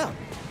test that out.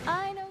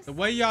 I know. The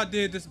way y'all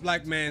did this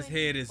black man's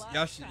head is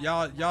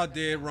y'all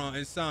did wrong.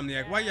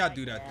 Insomniac. Why y'all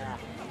do that then?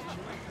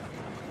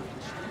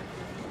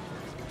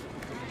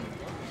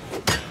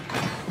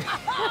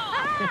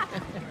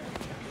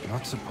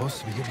 Not supposed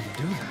to be able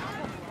to do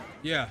that.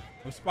 Yeah,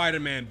 I'm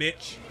Spider-Man,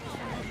 bitch.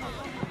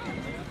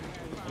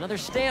 Another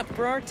stamp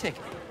for our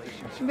ticket.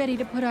 Ready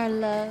to put our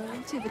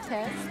love to the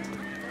test?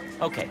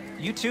 Okay,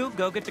 you two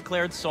go get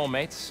declared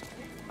soulmates.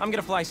 I'm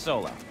gonna fly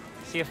solo.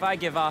 See if I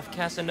give off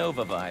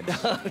Casanova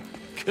vibes.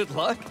 Good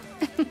luck.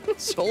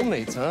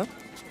 Soulmates, huh?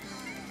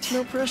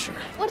 No pressure.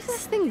 What does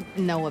this thing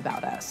know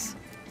about us?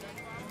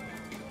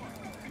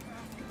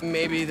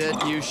 Maybe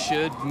that you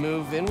should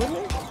move in with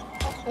me?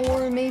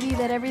 Or maybe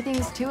that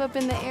everything's too up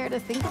in the air to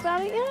think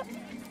about it yet?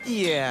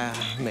 Yeah,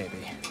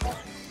 maybe.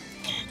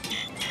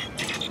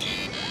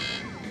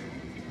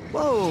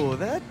 Whoa,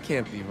 that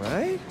can't be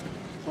right.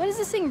 What is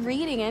this thing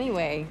reading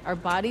anyway? Our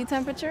body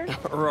temperature?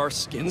 Or our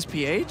skin's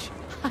pH?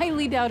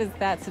 Highly doubt it's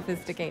that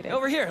sophisticated.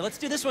 Over here, let's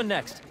do this one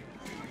next.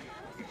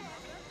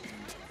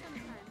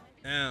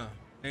 Damn.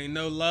 Ain't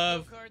no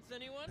love.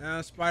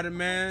 Now,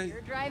 Spider-Man.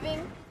 You're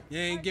driving? You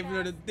ain't giving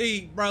her the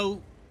D,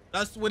 bro.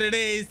 That's what it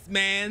is,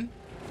 man.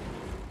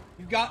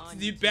 You got to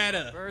do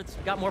better. Birds,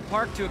 got more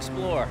park to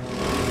explore.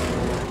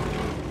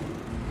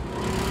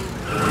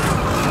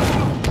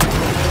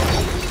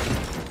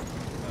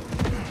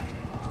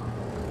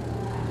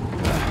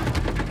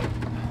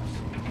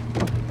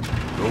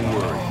 Don't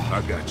worry,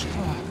 I got you.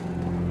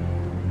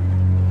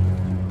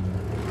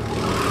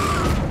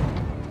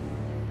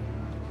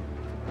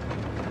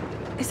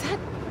 Is that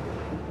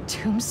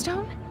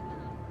Tombstone?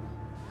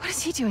 What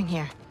is he doing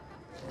here?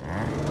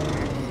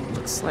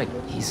 Looks like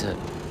he's a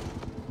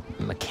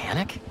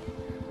mechanic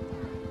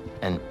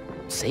and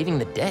saving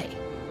the day.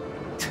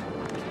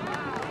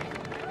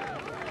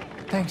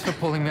 Thanks for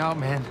pulling me out,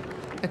 man.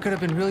 That could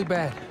have been really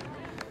bad.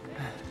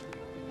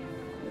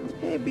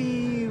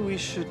 Maybe we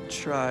should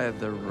try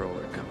the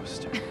roller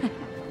coaster. You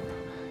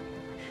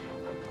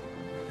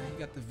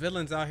got the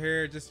villains out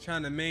here just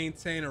trying to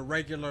maintain a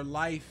regular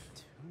life.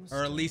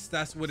 Or at least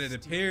that's what it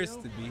appears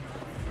to be.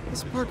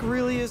 This park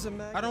really is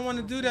a I don't want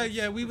to do that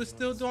yet. We were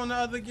still doing the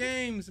other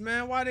games,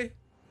 man. Why they...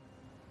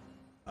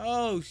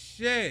 Oh,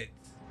 shit.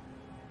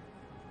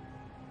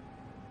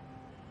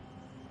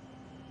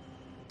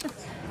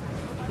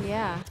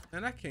 Yeah.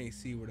 And I can't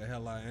see where the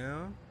hell I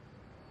am.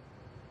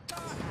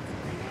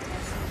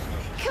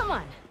 Come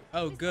on.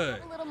 Oh,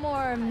 good. A little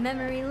more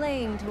memory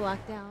lane to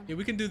walk down. Yeah,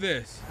 we can do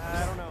this.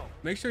 I don't know.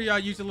 Make sure y'all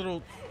use a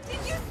little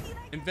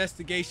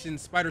investigation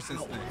spider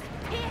sense thing.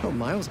 Oh,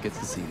 Miles gets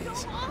to see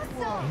these.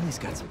 Haley's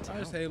got some time.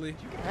 There's Haley.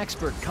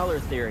 Expert color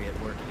theory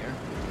at work here.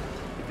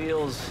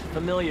 Feels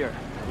familiar,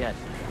 yet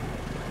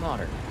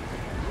modern.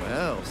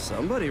 Well,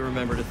 somebody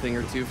remembered a thing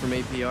or two from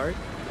AP Art.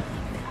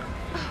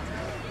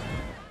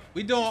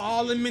 We doing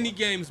all the mini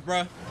games,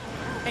 bruh.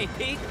 Hey,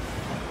 Pete,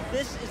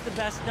 this is the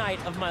best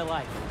night of my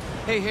life.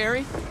 Hey,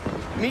 Harry.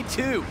 Me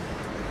too.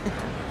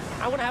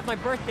 I want to have my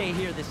birthday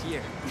here this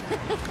year.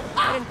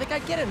 I didn't think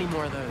I'd get any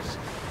more of those.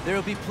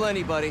 There'll be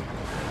plenty, buddy.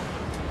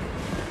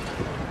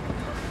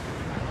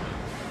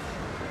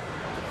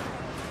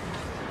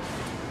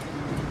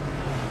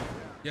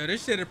 Yo,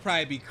 this shit'd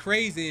probably be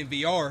crazy in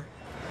VR.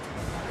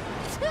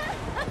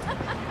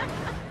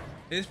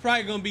 It's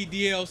probably gonna be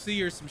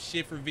DLC or some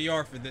shit for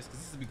VR for this, because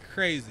this would be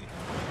crazy.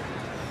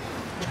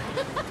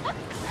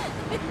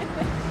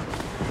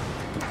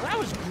 That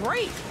was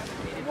great.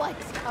 What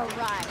a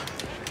ride.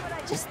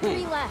 Just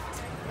 3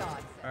 left.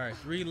 All right,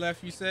 3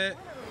 left, you said?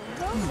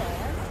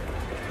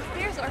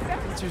 Here's our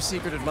friend. What's your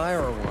secret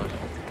admirer want?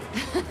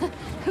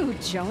 Who,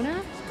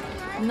 Jonah?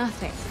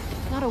 Nothing.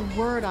 Not a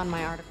word on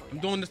my article. I'm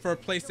doing this for a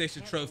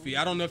PlayStation trophy.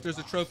 I don't know if there's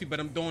a trophy,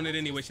 but I'm doing it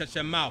anyway. Shut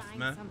your mouth,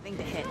 man. Something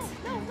to hit.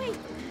 No, wait.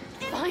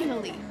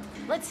 Finally.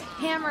 Let's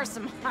hammer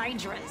some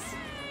hydras.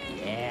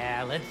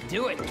 Yeah, let's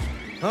do it.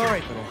 All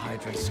right, little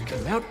hydras.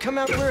 Come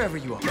out wherever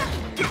you are.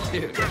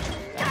 Dude,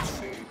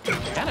 that's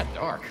kind of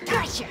dark.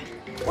 Gotcha.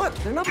 What?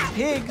 They're not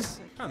pigs.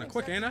 Kind of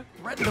quick, ain't I?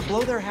 Threaten to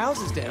blow their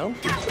houses down.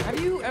 Have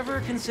you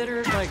ever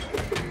considered, like,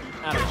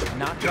 I don't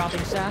know, not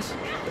dropping sass?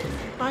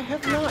 I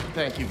have not,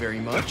 thank you very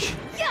much.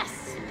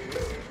 Yes!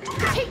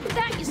 Take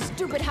that, you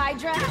stupid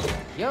hydra!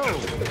 Yo,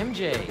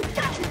 MJ,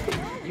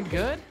 you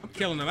good? I'm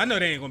killing them. I know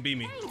they ain't gonna beat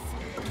me.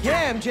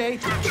 Yeah, MJ.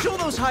 Show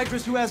those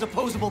hydras who has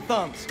opposable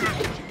thumbs.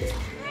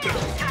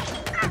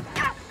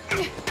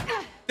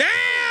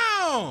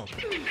 Damn!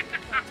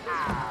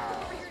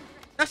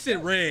 That shit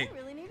rigged.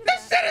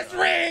 This shit is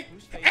rigged!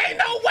 Ain't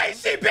no way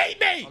she beat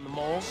me! On the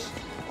moles.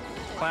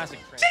 Classic.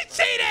 She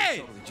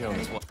cheated!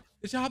 Jones, what?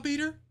 Did y'all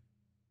beat her?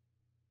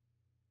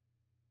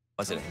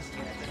 Was it?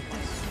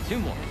 2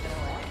 more.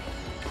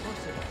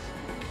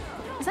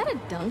 Is that a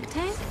dunk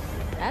tank?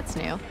 That's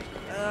new.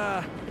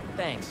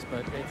 Thanks,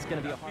 but it's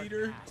gonna be a hard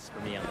pass for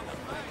me on the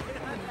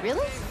dunk.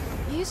 Really?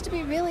 You used to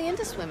be really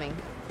into swimming.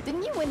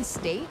 Didn't you win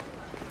state?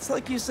 It's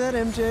like you said,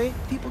 MJ.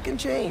 People can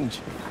change.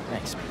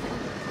 Thanks.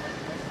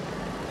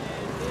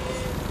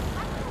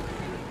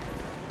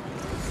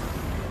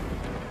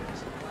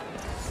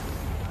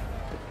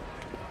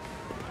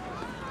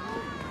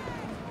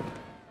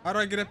 How do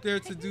I get up there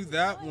to do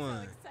that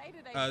one?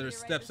 There's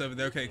steps over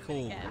there. Okay,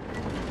 cool.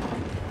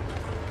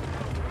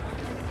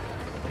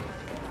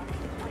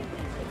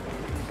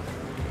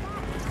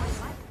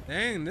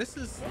 Dang, this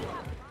is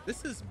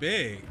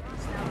big.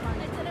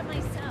 I did it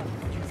myself.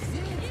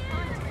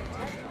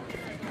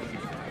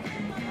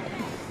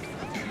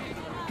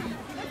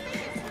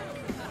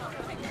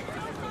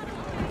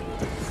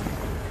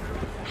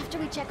 After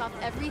we check off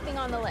everything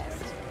on the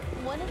list,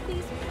 one of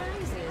these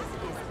prizes is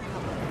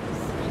ours.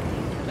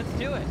 Let's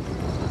do it.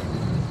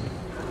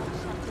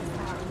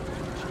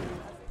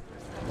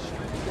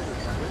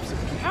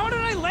 How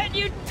did I let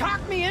you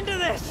talk me into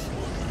this?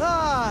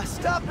 Ah,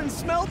 stop and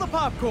smell the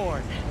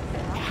popcorn.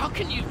 How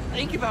can you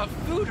think about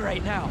food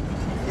right now?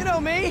 You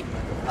know me.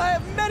 I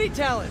have many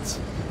talents.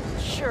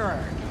 Sure.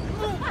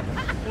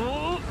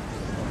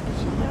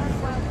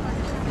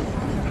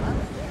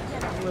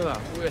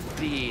 With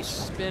the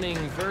spinning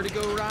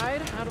vertigo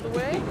ride out of the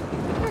way?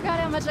 I forgot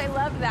how much I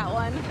loved that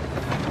one.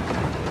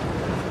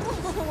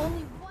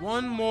 Only one.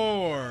 One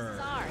more.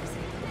 Ours.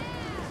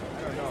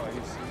 I don't know.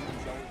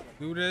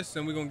 Do this,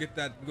 and we're gonna get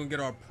that. We're gonna get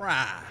our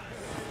prize.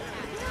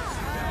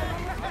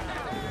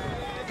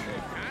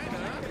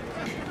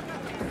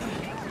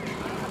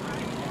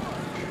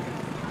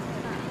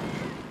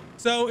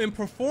 So in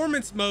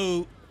performance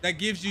mode, that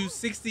gives you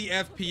 60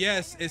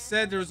 FPS. It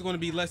said there was going to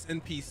be less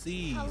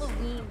NPCs.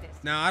 Halloween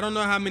this. Now I don't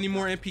know how many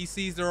more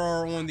NPCs there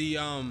are on the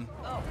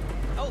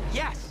Oh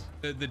yes.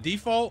 the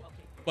default,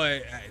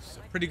 but it's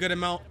a pretty good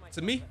amount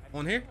to me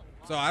on here.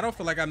 So I don't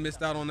feel like I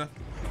missed out on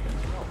nothing.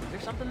 Is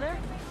there something there?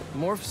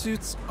 Morph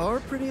suits are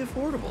pretty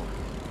affordable.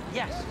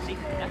 Yes, see,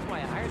 that's why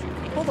I hired you.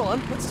 Hold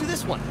on, let's do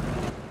this one.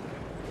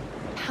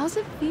 How's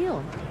it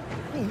feel?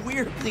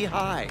 Weirdly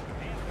high.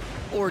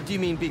 Or do you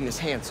mean being this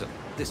handsome,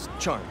 this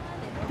charming?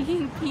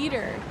 Being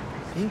Peter.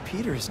 Being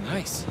Peter is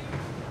nice.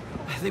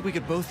 I think we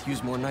could both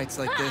use more nights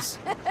like this.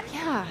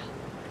 Yeah.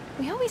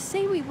 We always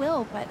say we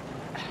will, but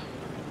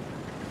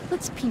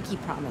let's pinky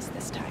promise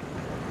this time.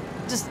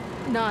 Just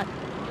not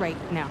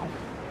right now.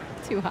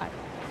 Too hot.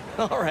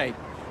 All right.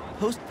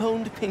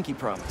 Postponed pinky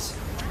promise.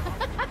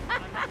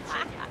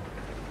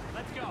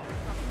 Let's go.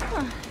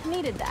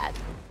 Needed that.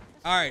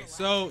 All right,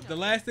 so the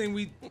last thing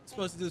we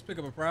supposed to do is pick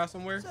up a prize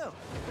somewhere.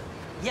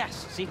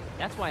 Yes, see,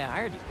 that's why I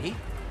hired you, Pete.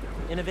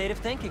 Innovative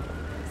thinking.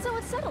 So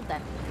it's settled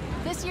then.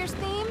 This year's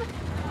theme,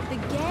 the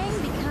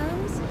gang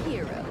becomes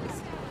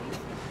heroes.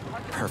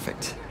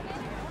 Perfect.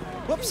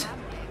 Whoops.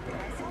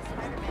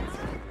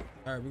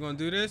 All right, we're gonna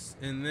do this,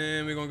 and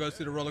then we're gonna go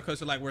to the roller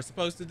coaster like we're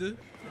supposed to do.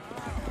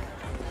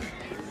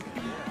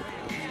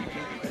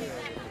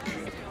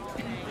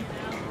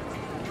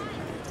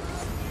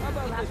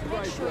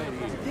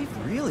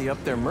 They've really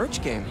upped their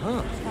merch game,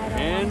 huh? I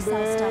don't want to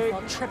sell stuff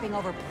while tripping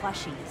over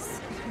plushies.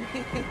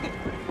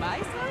 Buy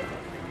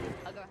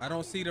some? I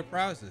don't see the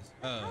prizes.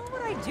 What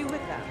would I do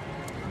with them?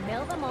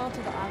 Mail them all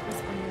to the office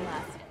when you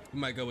left. We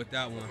might go with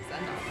that one.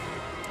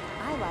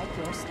 I like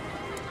your stuff.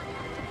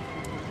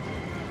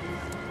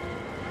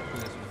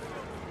 This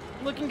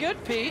one. Looking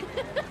good, Pete.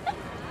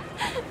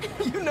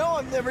 You know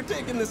I'm never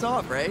taking this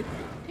off, right?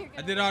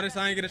 I did all this,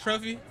 I ain't get a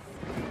trophy?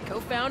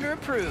 Co-founder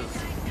approved.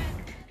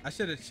 I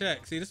should have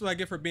checked. See, this is what I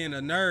get for being a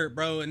nerd,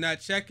 bro, and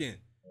not checking.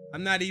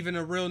 I'm not even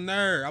a real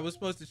nerd. I was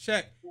supposed to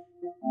check.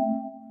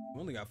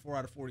 We only got 4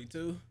 out of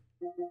 42.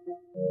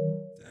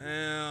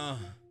 Damn.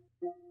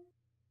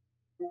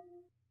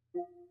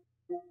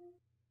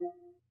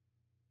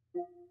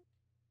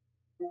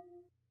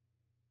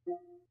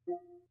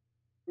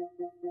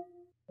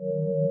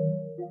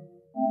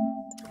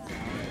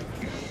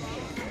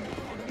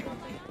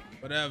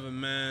 Whatever,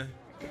 man.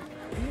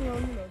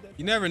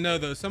 You never know,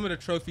 though. Some of the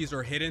trophies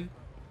are hidden.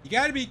 You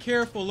got to be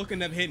careful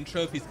looking up hidden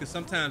trophies because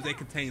sometimes they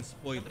contain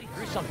spoilers.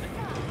 Here's something.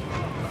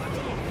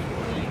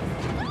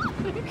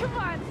 Come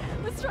on,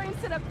 let's try and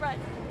sit up front.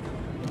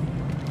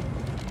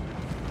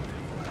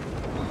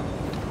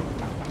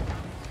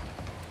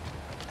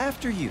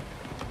 After you.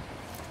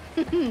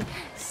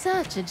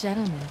 Such a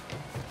gentleman.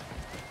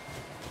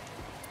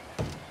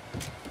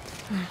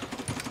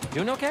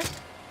 Doing okay?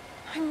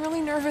 I'm really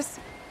nervous.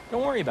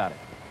 Don't worry about it.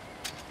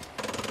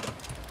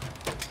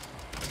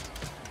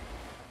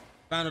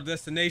 Final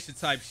Destination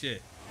type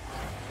shit.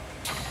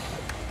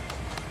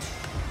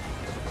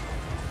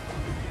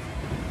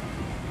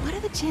 What are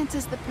the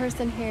chances the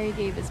person Harry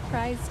gave his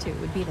prize to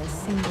would be the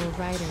single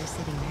writer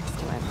sitting next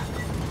to him?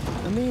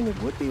 I mean,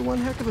 it would be one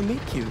heck of a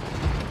meet cute.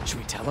 Should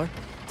we tell her?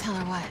 Tell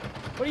her what?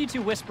 What are you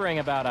two whispering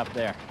about up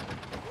there?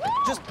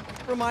 Just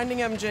reminding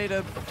MJ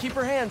to keep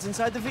her hands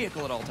inside the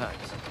vehicle at all times.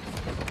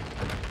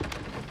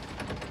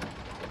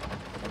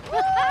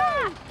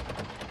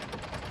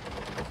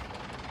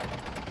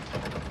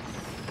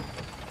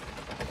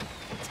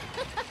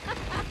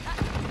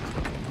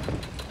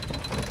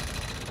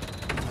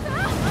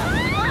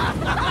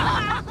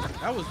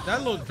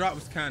 That little drop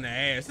was kind of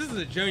ass. This is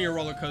a junior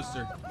roller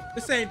coaster.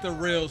 This ain't the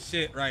real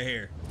shit right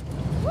here.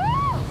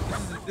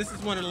 This is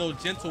one of the little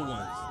gentle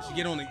ones. You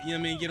get on the, you know what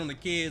I mean, get on the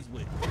kids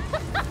with.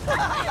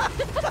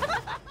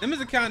 Them is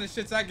the kind of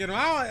shits I get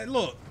on.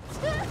 Look,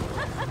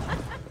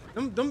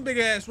 them big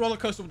ass roller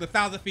coaster with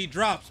 1,000 feet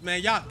drops,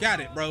 man. Y'all got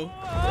it, bro.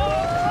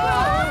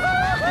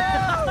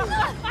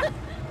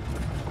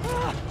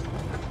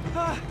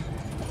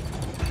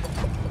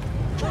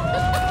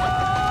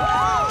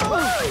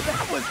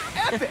 That was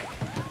epic,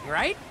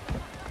 right?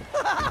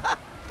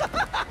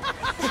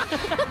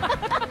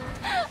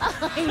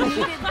 I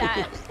needed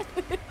that.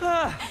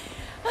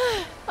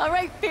 All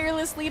right,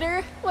 fearless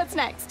leader, what's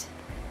next?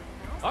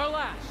 Our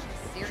last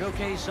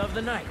showcase of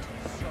the night.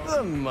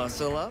 The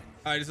muscle up.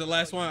 All right, this is the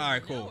last one. All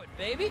right, cool.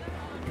 Baby,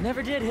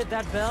 never did hit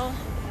that bell.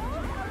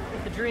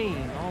 The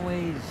dream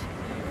always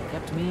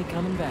kept me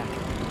coming back.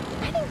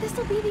 I think this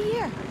will be the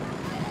year.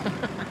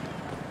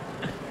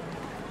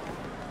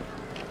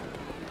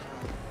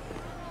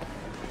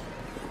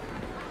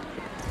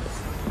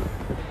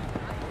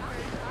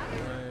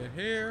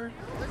 Here.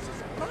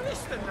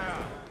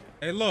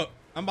 Hey, look,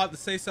 I'm about to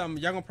say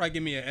something. Y'all gonna probably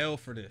give me an L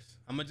for this.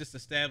 I'm gonna just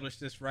establish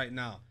this right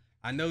now.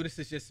 I know this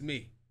is just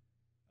me,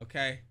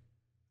 okay?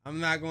 I'm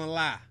not gonna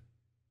lie.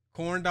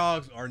 Corn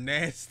dogs are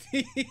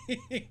nasty.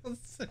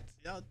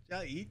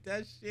 y'all eat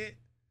that shit?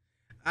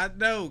 I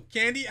know.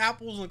 Candy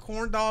apples and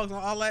corn dogs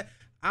and all that.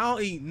 I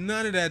don't eat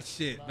none of that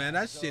shit, man.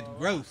 That shit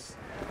gross.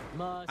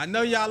 I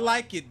know y'all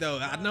like it though.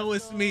 I know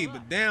it's me,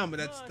 but damn,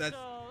 that's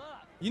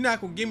you're not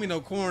gonna give me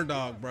no corn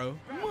dog, bro.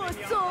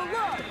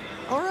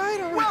 All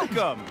right.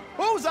 Welcome.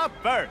 Who's up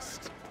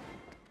first?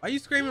 Why you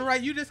screaming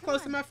right? You this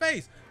close to my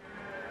face.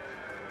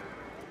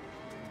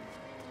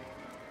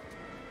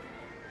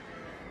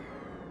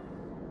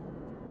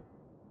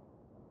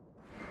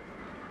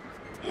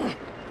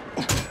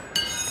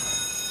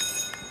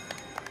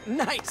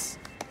 Nice.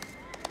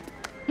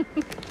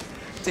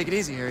 Take it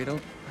easy, Harry.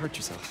 Don't hurt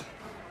yourself.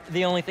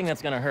 The only thing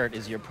that's gonna hurt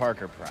is your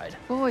Parker pride.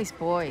 Boys.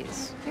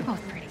 You're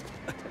both pretty.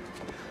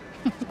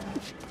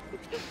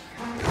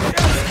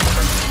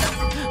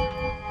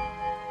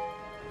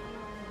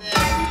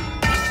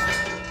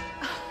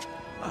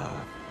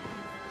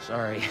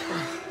 Sorry.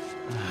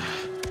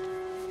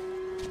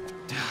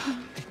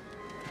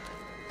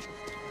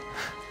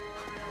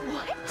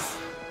 What?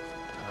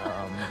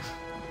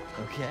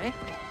 Okay.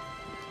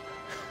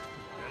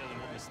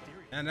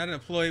 And that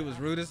employee was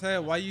rude as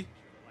hell. Why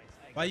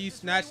you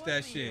snatched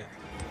that shit?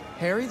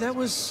 Harry, that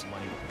was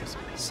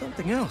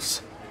something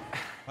else.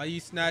 Why you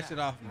snatched it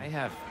off me? I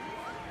have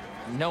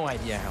no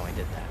idea how I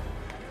did that.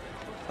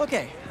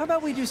 Okay, how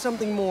about we do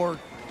something more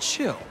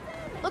chill?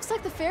 Looks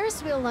like the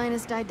Ferris wheel line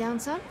has died down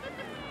some.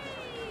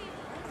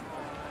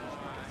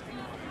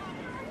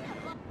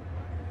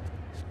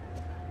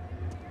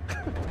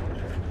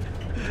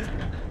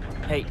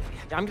 Hey,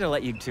 I'm gonna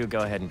let you two go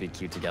ahead and be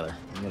cute together.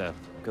 I'm gonna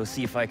go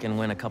see if I can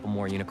win a couple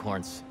more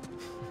unicorns.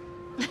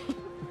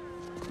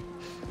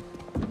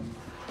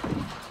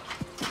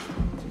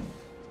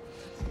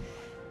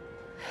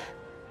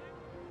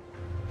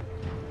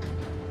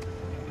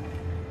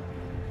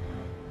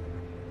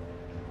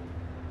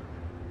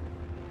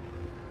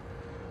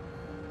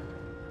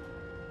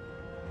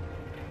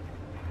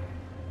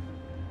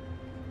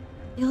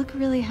 You look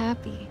really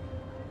happy.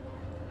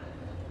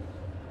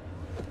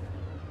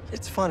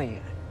 It's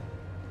funny.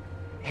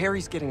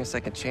 Harry's getting a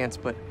second chance,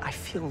 but I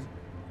feel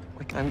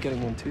like I'm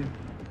getting one too.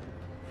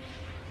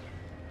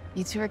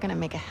 You two are gonna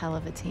make a hell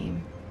of a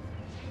team.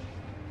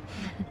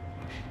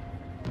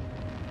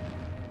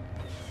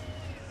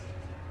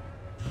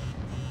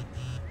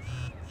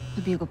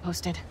 The Bugle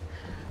posted.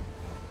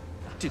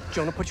 Did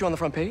Jonah put you on the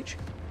front page?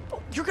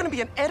 Oh, you're gonna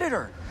be an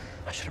editor.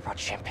 I should have brought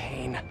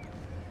champagne.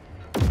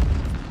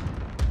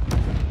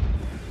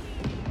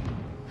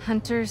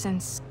 Hunters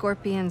and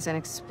scorpions and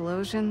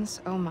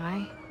explosions, oh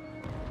my.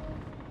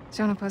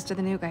 Jonah posted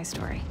the new guy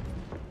story.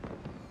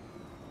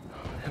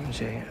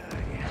 MJ,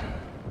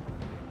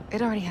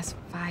 It already has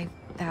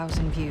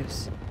 5,000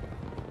 views.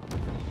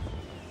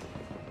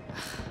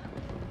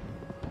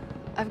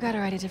 I've got to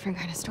write a different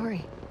kind of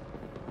story.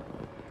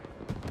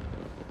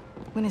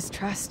 Win his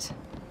trust,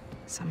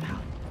 somehow.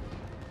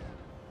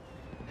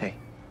 Hey,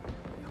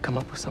 you'll come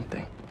up with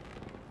something.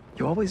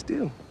 You always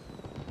do.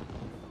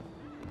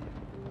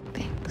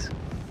 Thanks.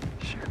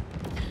 Sure.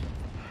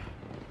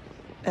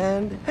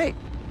 And hey,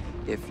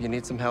 if you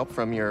need some help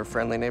from your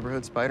friendly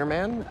neighborhood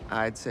Spider-Man,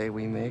 I'd say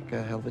we make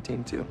a hell of a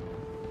team too.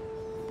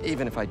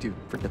 Even if I do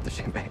forget the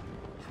champagne.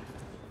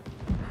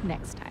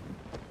 Next time.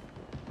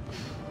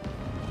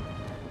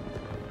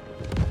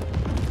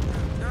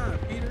 Nah,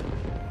 Peter.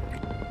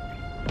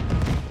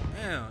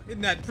 Damn,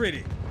 isn't that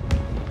pretty?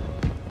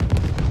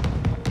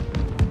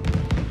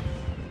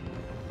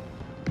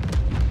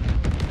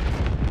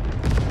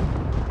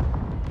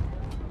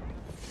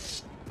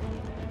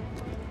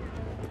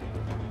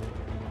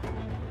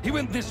 He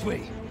went this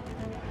way.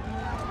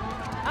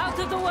 Out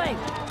of the way!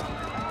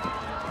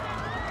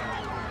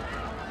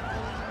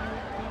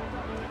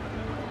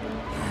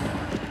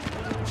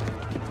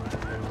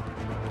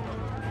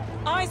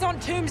 Eyes on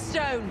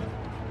Tombstone!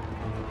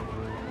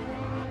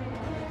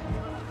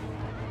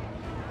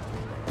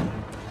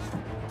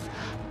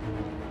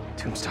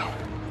 Tombstone.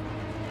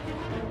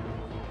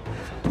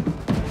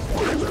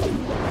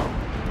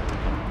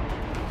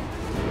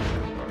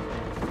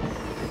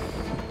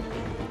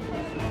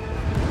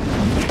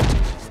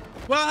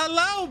 Well,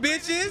 hello,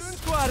 bitches.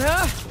 Squad,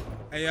 huh?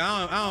 Hey,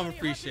 I don't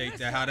appreciate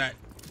that. How that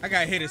I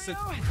got hit as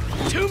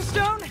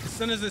Tombstone?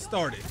 soon as it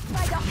started.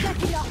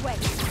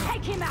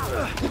 Take him out.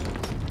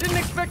 Didn't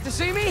expect to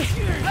see me?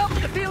 Well,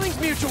 the feeling's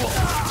mutual.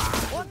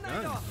 One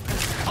night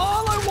off.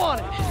 All I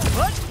wanted,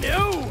 but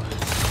no.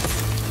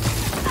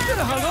 Should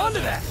have hung on to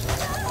that.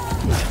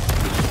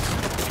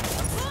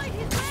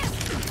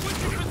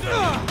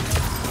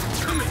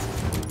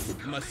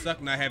 It must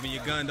suck not having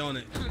your gun, don't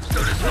it? Do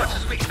as much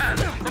as we can,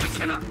 but we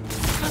cannot.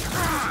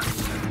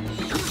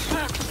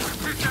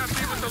 We can't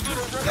be with the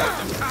little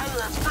robot the power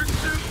of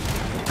friendship.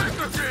 Take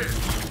us in.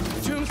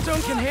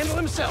 Tombstone can handle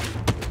himself.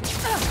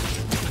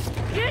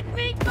 Get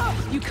me up!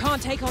 You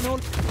can't take on all.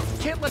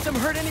 Can't let them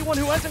hurt anyone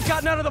who hasn't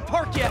gotten out of the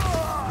park yet.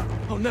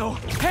 Oh no,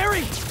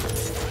 Harry!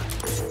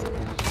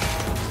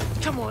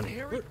 Come on,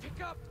 Harry,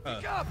 pick up,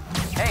 pick up.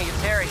 Hey,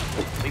 it's Harry.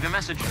 Leave a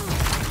message.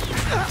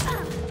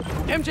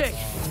 MJ,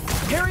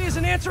 Harry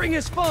isn't answering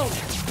his phone.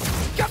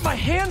 Got my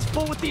hands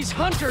full with these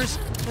hunters,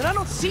 and I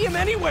don't see him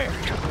anywhere.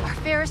 Our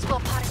Ferris wheel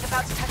pod is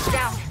about to touch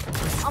down.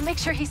 I'll make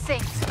sure he's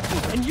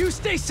safe. And you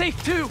stay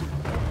safe too.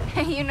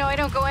 You know I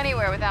don't go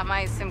anywhere without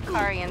my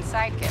Simkarian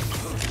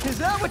sidekick. Is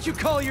that what you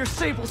call your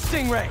Sable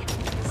Stingray?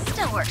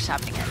 Still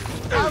workshopping it.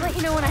 I'll let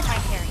you know when I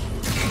find Harry.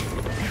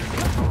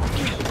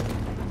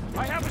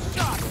 I have a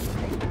shot.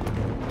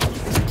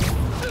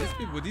 These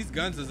people with these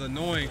guns is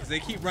annoying because they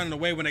keep running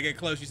away when they get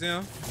close. You see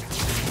them?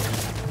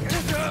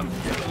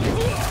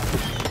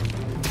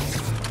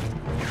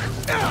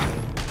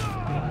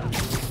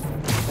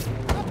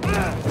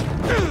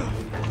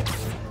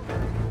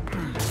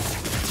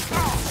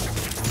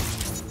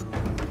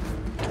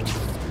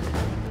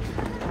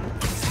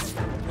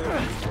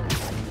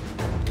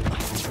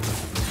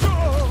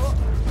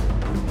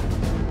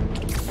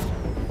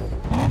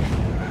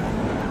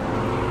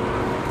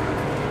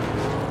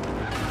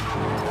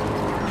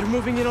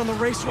 Moving in on the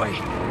raceway.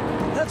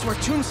 That's where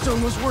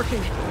Tombstone was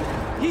working.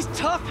 He's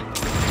tough,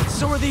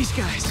 so are these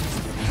guys.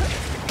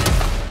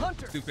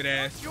 Hunter, stupid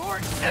ass. Your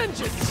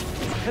engines,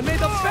 and may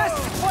the best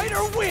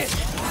fighter win.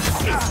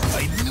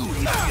 I knew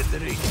he'd get the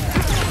race.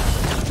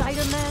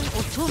 Spider-Man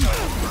or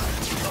Tombstone?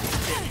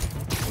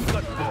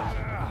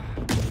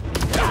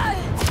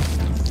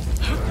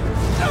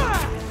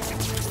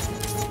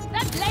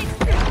 That's late.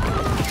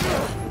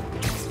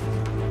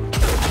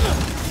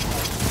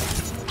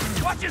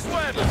 Watch his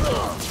web!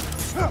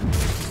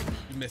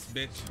 You missed,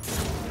 bitch.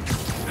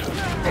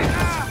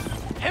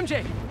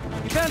 MJ,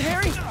 you found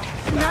Harry?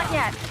 Not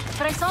yet,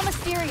 but I saw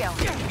Mysterio.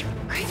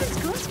 Craven's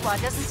Goon Squad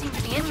doesn't seem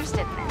to be interested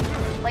in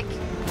it. Like,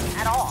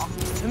 at all.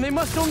 And they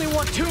must only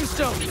want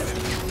Tombstone.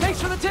 Thanks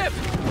for the tip.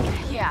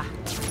 Yeah.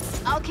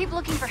 I'll keep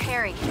looking for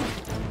Harry.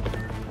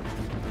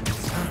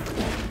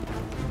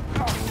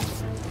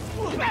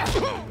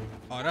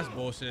 Oh, that's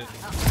bullshit.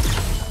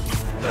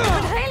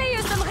 Could really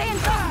use some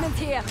reinforcement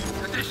here.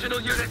 Additional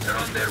units are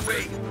on their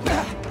way.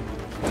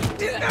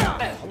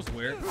 That was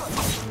weird.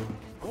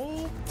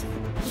 Oh.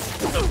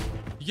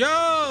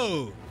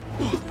 Yo!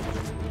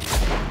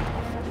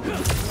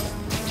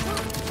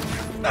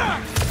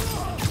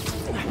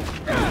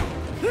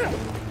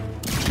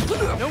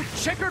 No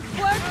checkered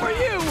flag for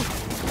you!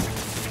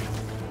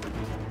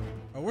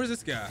 Oh, where's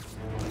this guy?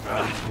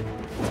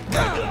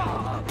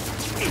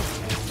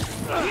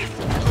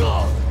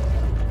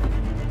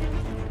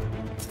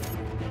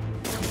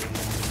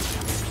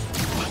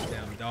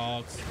 Damn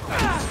dogs.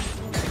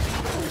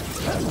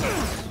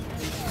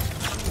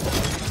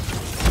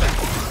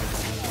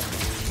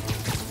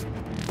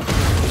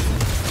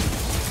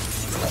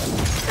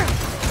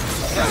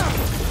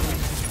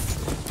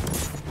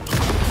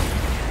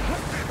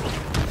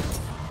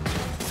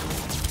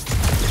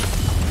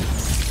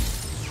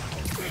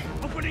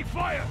 Opening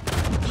fire!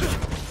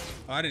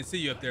 Oh, I didn't see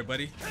you up there,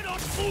 buddy.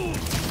 Cannot move!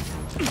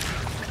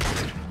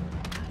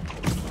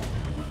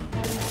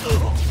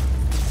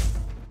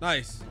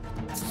 Nice.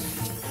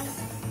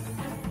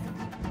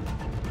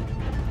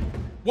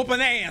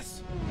 Whooping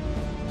ass.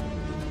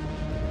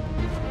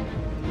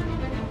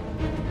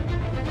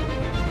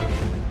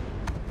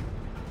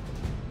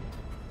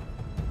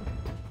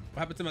 What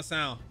happened to my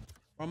sound?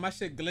 Bro, my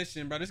shit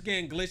glitching, bro. This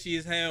game glitchy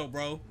as hell,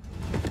 bro.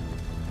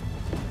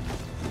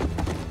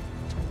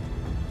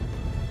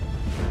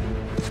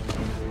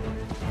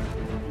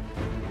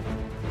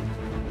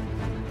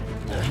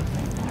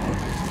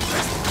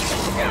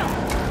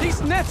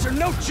 These nets are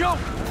no joke!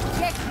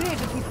 Get rid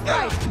of his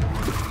fight!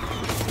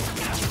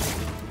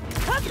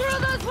 Cut through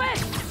those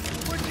webs!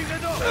 Switching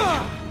it up!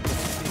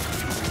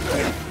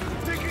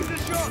 Taking the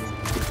shot!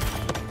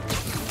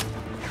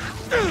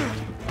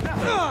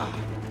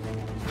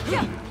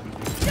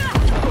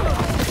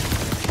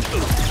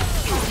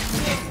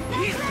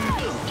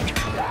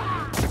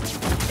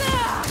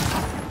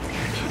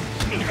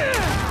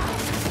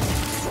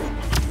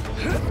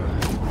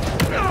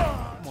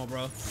 Come on,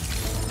 bro.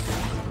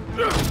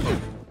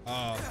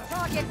 Oh.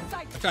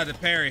 I tried to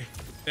parry.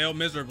 Failed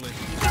miserably.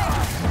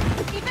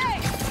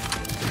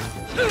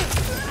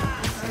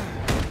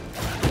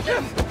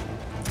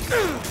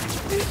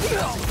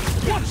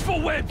 Watch for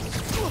webs!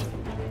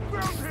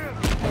 Ground him!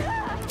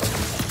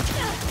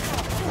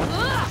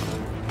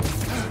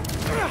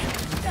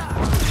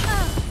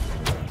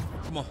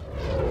 Come on.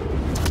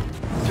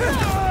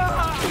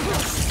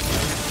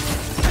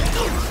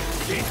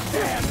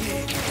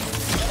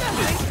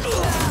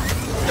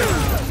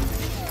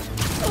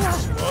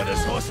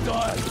 Honest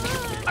hostile!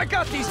 I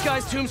got these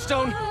guys,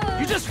 Tombstone.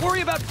 You just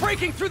worry about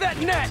breaking through that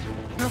net.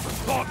 Never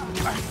thought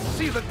I'd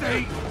see the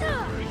day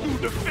you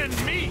defend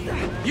me!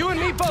 You and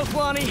me both,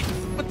 Lonnie.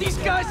 But these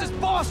guys, his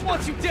boss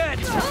wants you dead.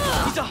 He's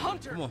a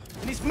hunter,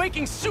 and he's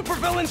making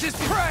supervillains his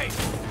prey.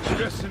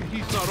 Guessing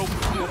he's not open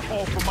to a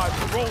call from my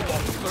parole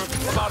officer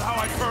about how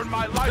I turned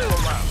my life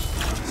around.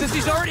 Since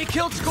he's already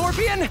killed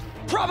Scorpion,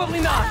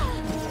 probably not.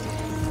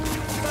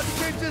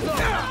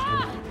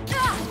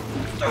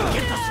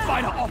 Get the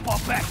spider off our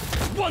back,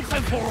 once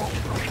and for all!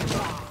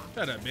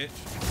 Shut up, bitch.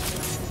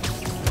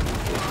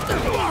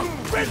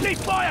 Friendly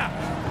fire!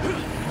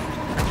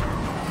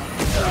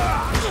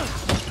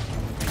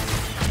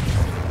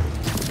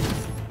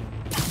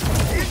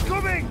 He's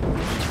coming!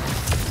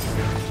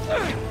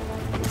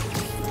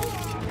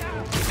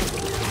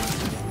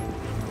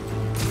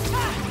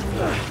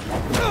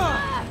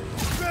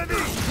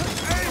 Ready!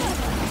 Aim!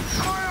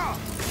 Fire!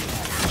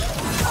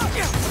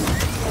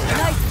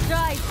 Nice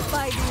try,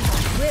 Spidey.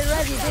 We're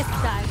ready this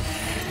time.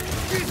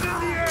 He's in the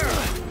air!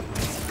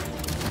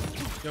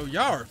 Yo,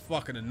 y'all are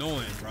fucking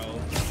annoying, bro.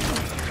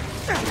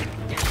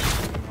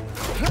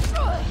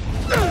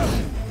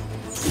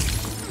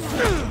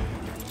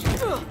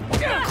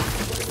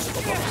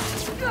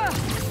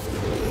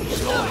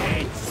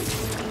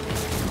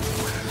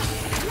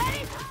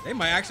 They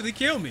might actually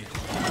kill me.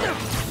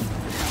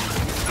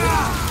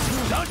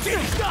 Don't get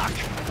stuck!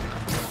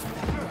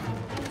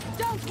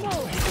 Don't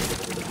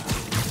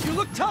move! You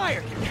look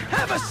tired.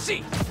 Have a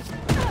seat!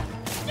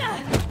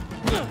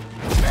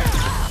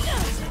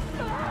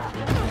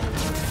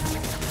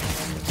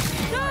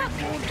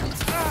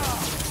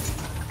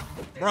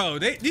 Bro,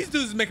 these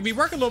dudes is making me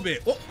work a little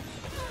bit. Oh.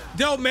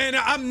 Yo, man,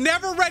 I'm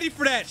never ready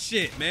for that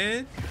shit,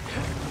 man.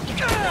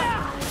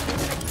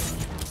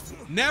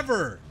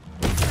 Never.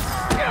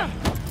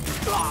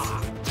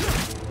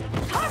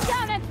 Come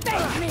down and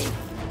face me!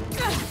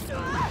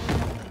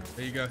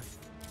 There you go. Is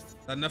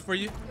that enough for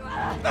you?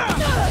 I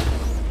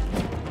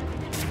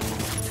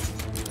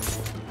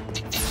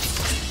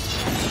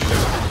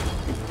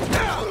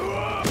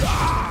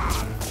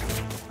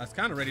was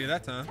kind of ready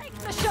that time. Take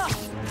the shot!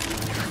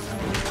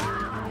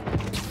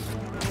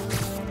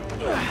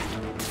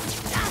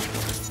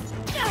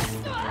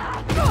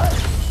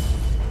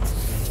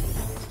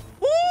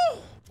 Woo!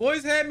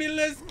 Boys had me a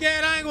little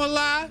scared, I ain't gonna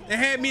lie. They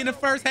had me in the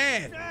first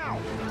half.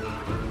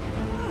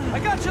 I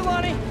got you,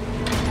 Lonnie.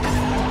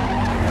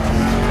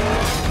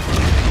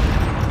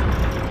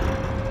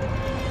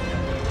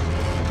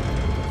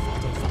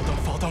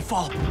 Don't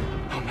fall.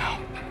 Oh no.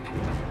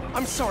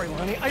 I'm sorry,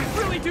 Lonnie. I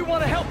really do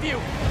want to help you.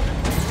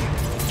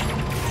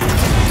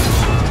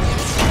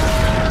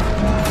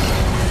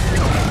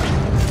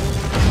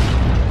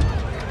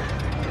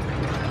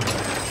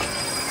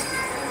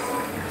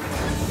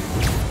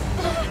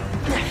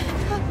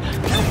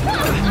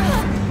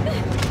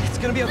 It's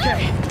gonna be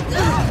okay.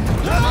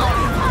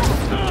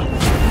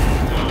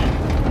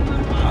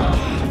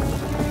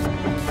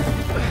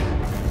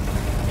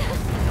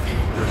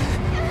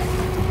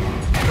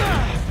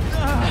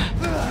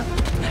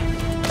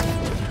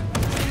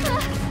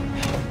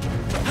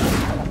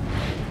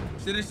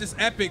 Shit is just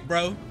epic,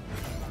 bro.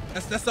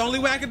 That's the only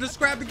way I can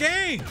describe the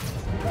game.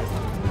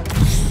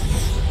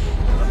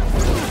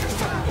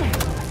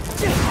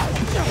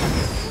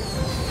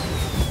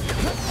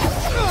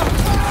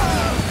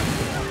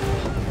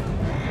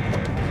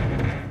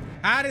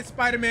 How did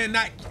Spider-Man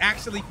not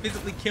actually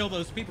physically kill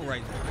those people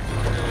right there?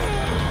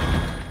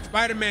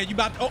 Spider-Man, you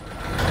about to... Oh.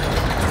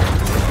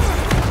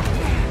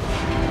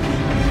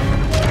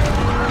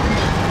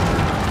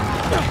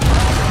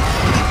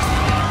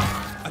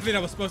 I think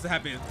that was supposed to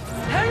happen.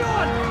 Hang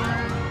on!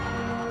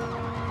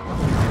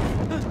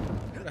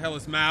 What the hell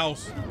is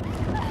Mouse?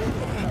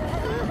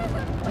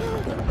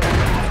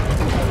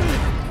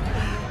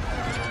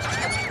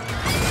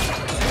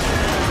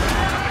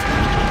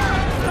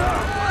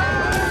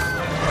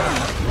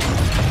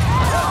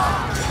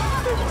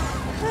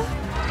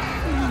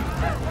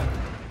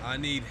 I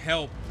need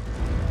help.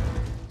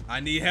 I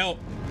need help.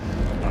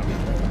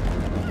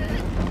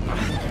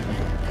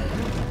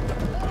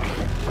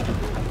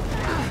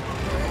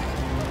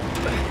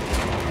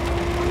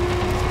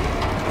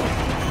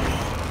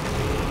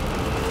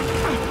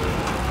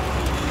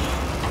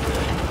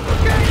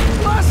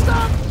 Last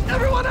stop!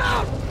 Everyone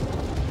out!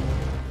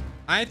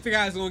 I didn't think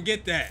I was gonna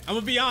get that. I'm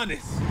gonna be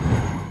honest.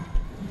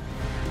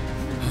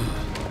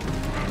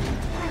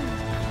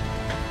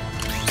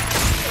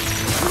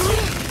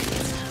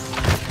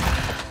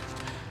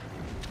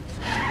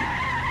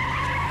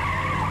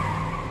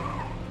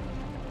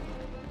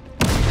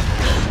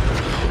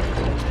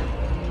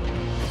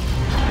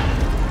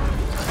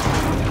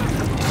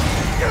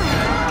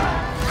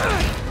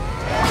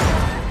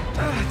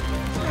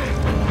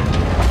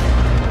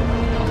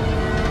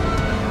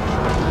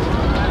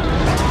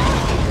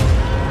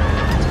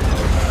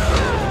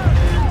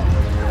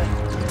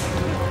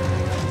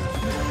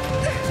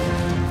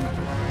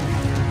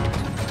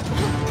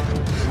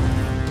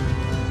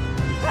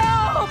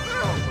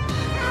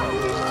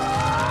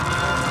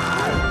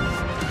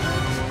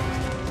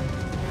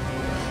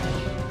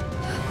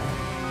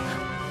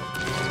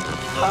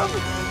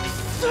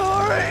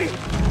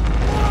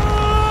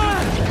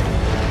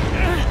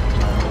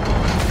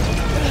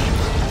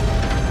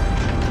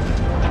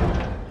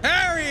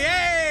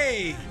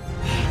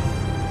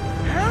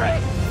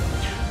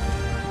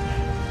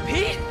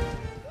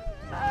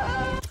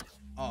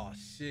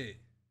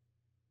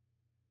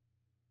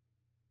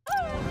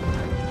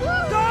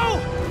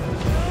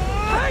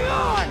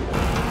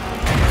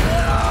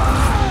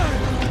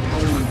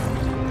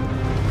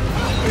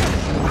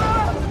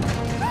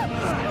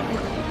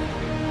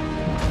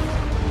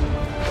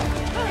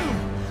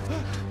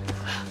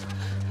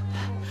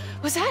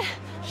 Was that?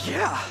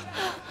 Yeah.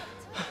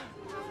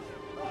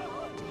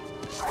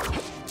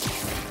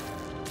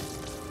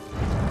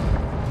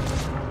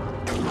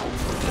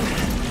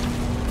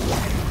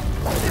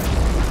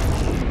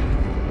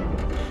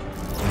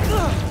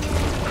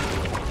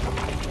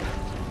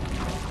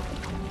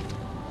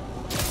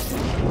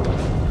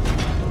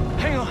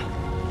 Hang on.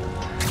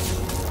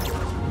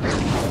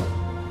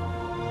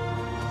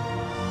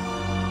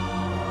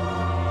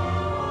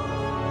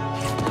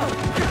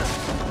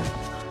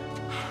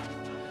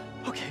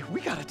 Okay,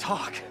 we gotta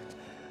talk.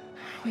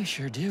 We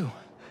sure do.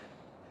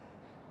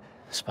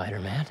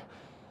 Spider-Man.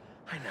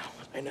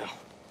 I know.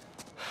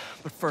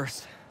 But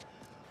first,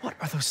 what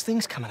are those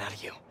things coming out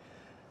of you?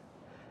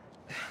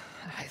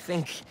 I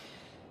think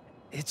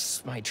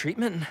it's my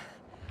treatment.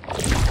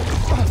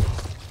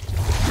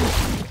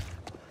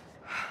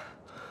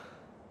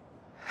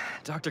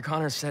 Dr.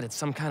 Connors said it's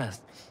some kind of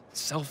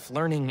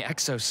self-learning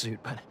exosuit,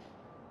 but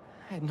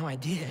I had no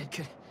idea it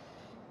could...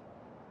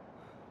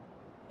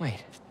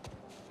 Wait.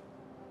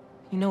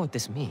 You know what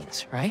this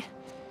means, right?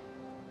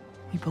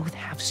 We both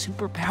have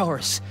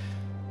superpowers.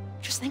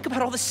 Just think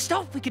about all the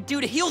stuff we could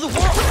do to heal the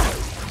world!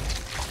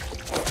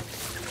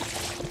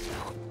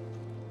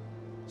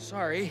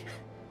 Sorry.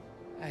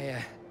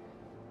 I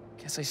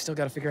guess I still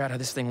gotta figure out how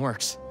this thing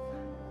works.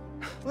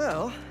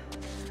 Well,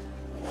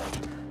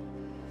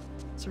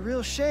 it's a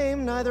real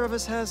shame neither of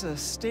us has a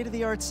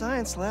state-of-the-art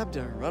science lab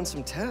to run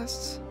some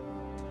tests.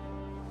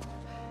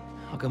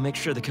 I'll go make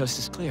sure the coast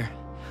is clear.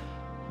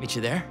 Meet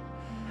you there?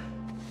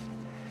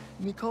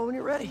 Give me a call when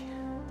you're ready.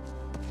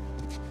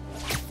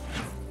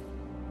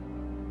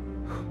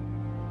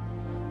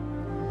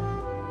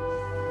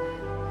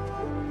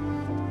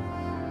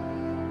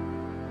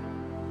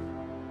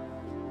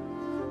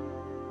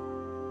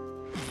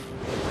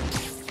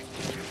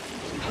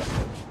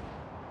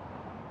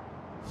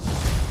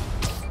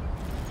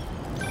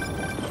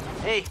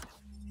 Hey.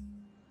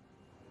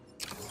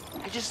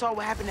 I just saw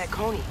what happened at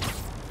Coney.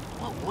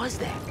 What was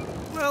that?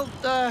 Well,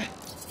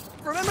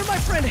 remember my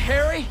friend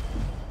Harry?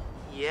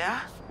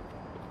 Yeah?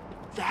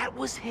 That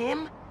was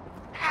him?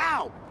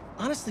 How?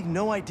 Honestly,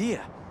 no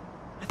idea.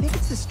 I think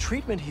it's this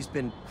treatment he's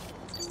been...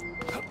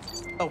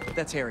 Oh,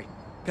 that's Harry.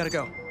 Gotta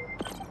go.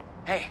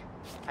 Hey,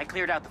 I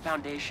cleared out the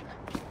foundation.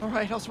 All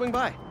right, I'll swing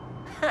by.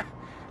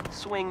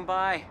 Swing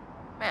by.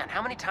 Man,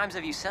 how many times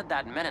have you said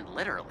that and meant it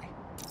literally?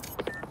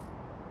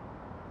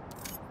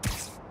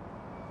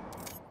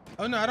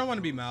 Oh no, I don't want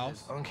to be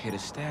Mouse. Okay, the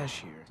stash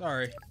here.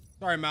 Sorry.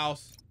 Sorry,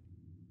 Mouse.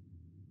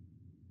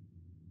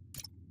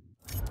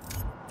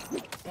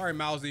 Sorry,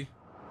 Mousy.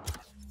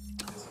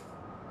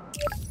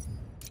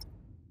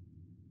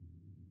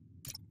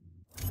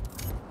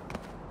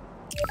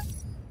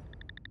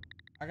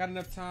 I got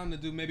enough time to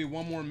do maybe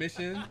one more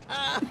mission.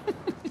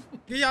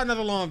 Give y'all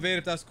another long vid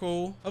if that's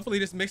cool. Hopefully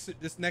this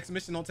next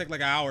mission don't take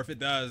like an hour. If it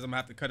does, I'm gonna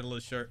have to cut it a little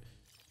short.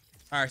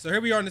 All right, so here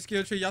we are in the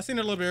skill tree. Y'all seen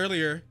it a little bit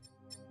earlier.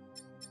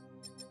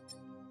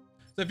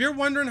 So if you're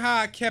wondering how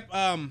I kept,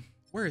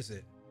 where is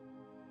it?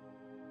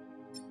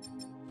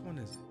 Which one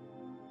is it?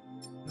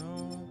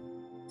 No.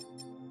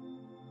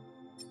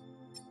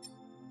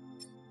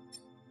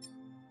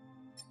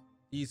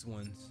 These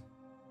ones.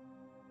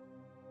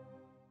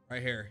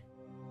 Right here.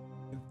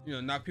 You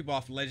know, knock people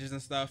off ledges and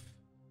stuff.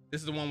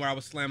 This is the one where I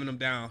was slamming them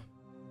down.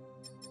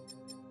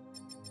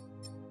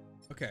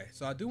 Okay,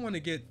 so I do want to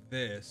get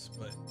this,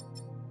 but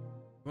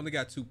I only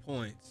got 2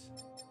 points.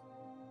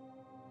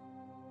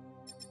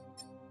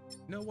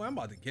 You know what? I'm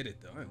about to get it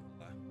though. I ain't gonna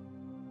lie.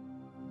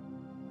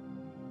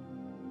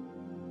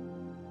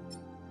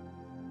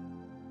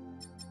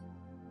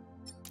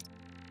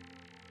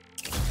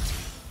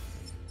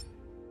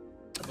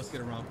 Let's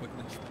get around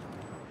quickly.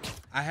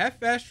 I have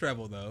fast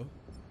travel though,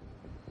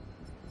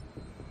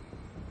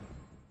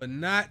 but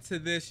not to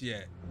this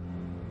yet.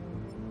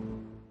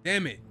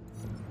 Damn it.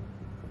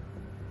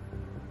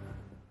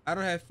 I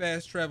don't have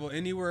fast travel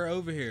anywhere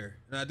over here,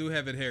 and I do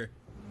have it here.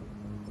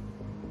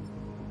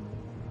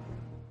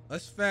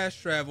 Let's fast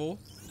travel.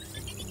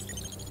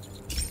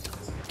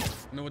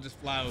 And then we'll just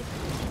fly over.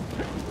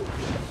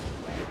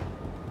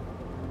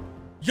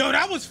 Yo,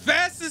 that was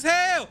fast as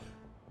hell!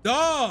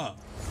 Dog!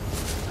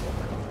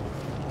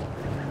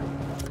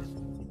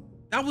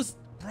 That was,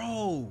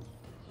 bro.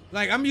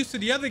 Like, I'm used to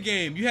the other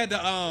game. You had to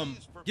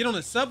get on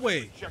the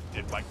subway. Get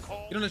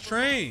on the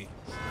train.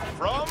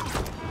 From,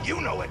 you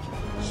know it,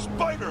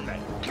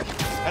 Spider-Man.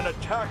 An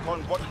attack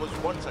on what was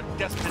once a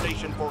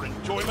destination for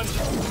enjoyment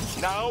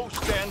now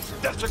stands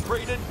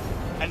desecrated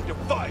and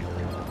defiled.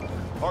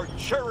 Our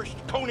cherished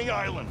Coney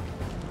Island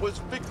was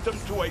victim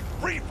to a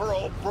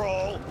free-for-all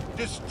brawl,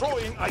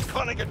 destroying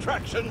iconic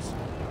attractions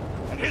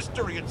and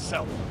history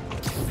itself.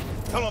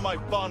 Some of my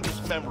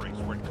fondest memories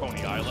were at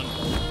Coney Island.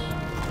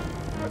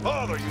 My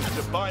father used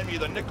to buy me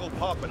the nickel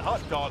pop and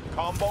hot dog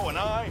combo, and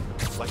I,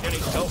 like any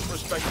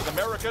self-respecting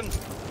American,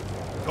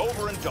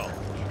 overindulged.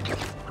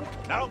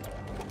 Now,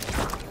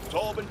 it's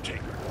all been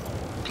taken.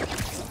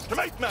 To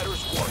make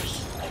matters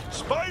worse,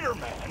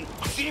 Spider-Man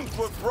seems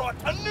to have brought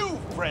a new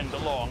friend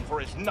along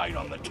for his night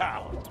on the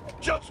town.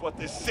 Just what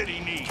this city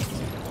needs.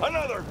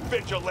 Another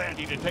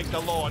vigilante to take the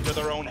law into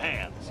their own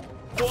hands.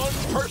 One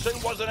person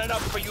wasn't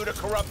enough for you to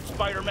corrupt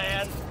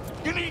Spider-Man.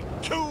 You need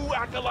 2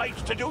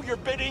 acolytes to do your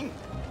bidding.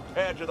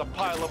 Add to the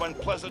pile of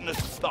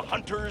unpleasantness the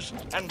hunters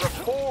and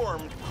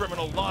reformed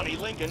criminal Lonnie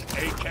Lincoln,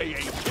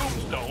 a.k.a.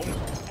 Tombstone,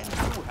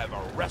 and you have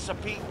a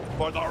recipe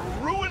for the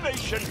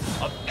ruination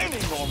of any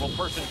normal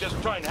person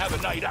just trying to have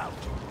a night out.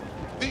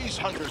 These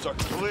hunters are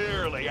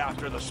clearly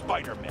after the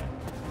Spider-Men,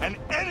 and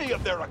any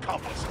of their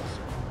accomplices.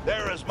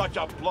 They're as much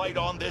a blight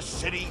on this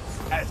city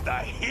as the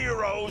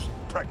heroes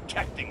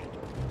protecting it.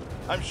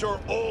 I'm sure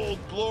Old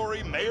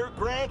Glory Mayor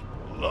Grant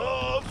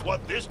loves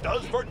what this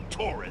does for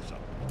tourism.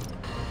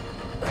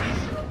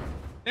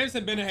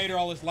 Davidson been a hater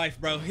all his life,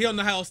 bro. He don't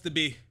know how else to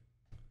be.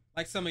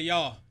 Like some of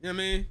y'all. You know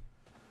what I mean?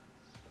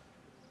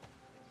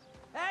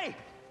 Hey!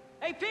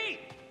 Hey, Pete!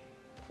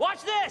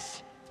 Watch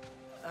this!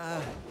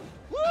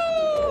 Woo!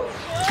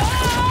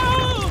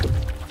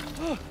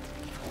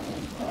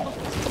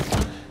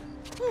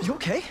 You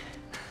okay?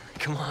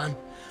 Come on.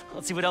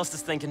 Let's see what else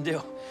this thing can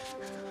do.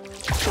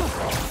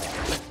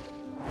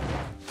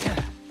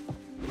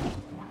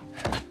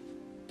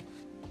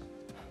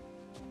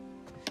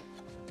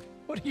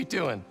 What are you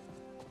doing?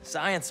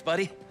 Science,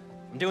 buddy.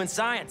 I'm doing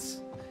science.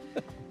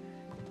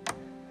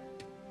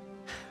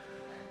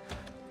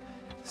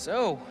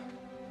 So,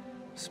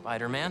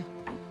 Spider-Man,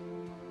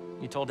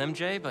 you told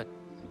MJ, but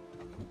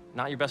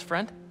not your best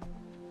friend?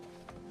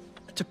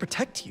 To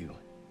protect you.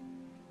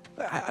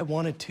 I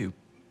wanted to.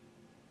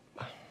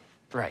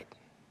 Right.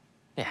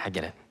 Yeah, I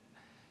get it.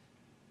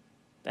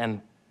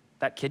 And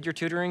that kid you're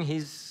tutoring,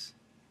 he's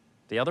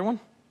the other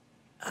one?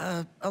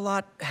 A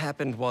lot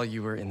happened while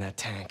you were in that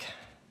tank.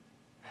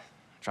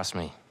 Trust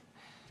me,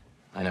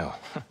 I know.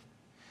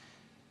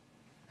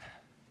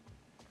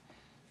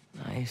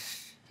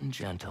 Nice and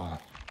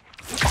gentle.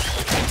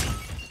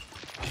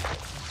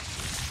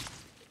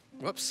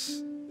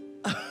 Whoops.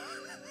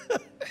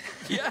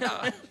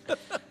 Yeah.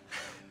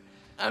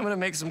 I'm gonna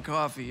make some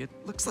coffee. It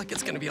looks like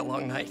it's gonna be a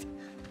long night.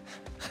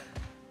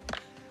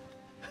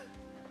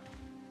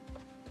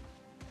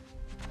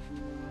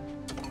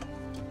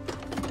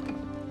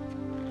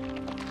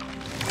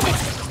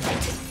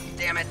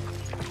 Damn it.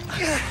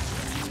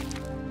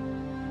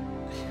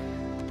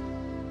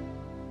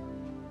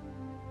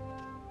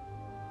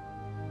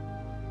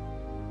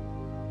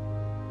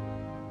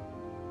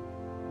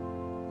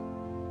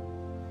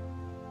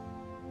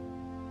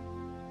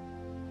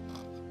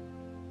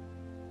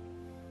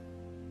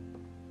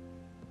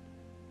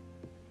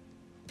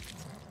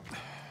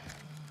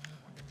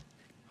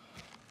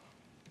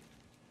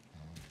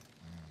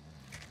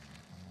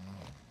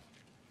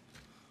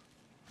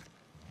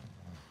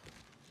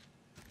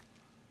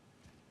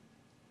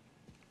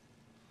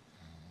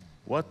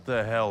 What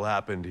the hell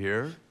happened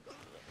here?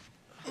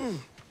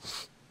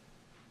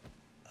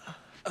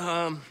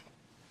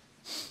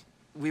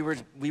 We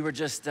were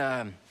just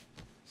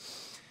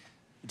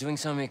doing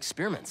some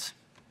experiments.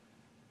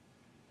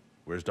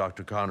 Where's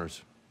Dr.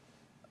 Connors?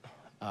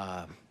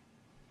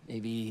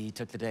 Maybe he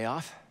took the day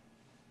off?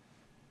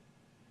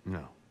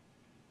 No.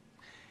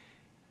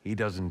 He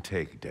doesn't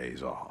take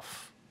days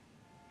off.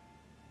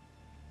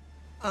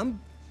 I'm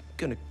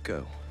gonna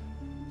go.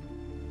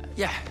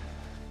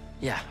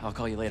 Yeah, I'll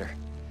call you later.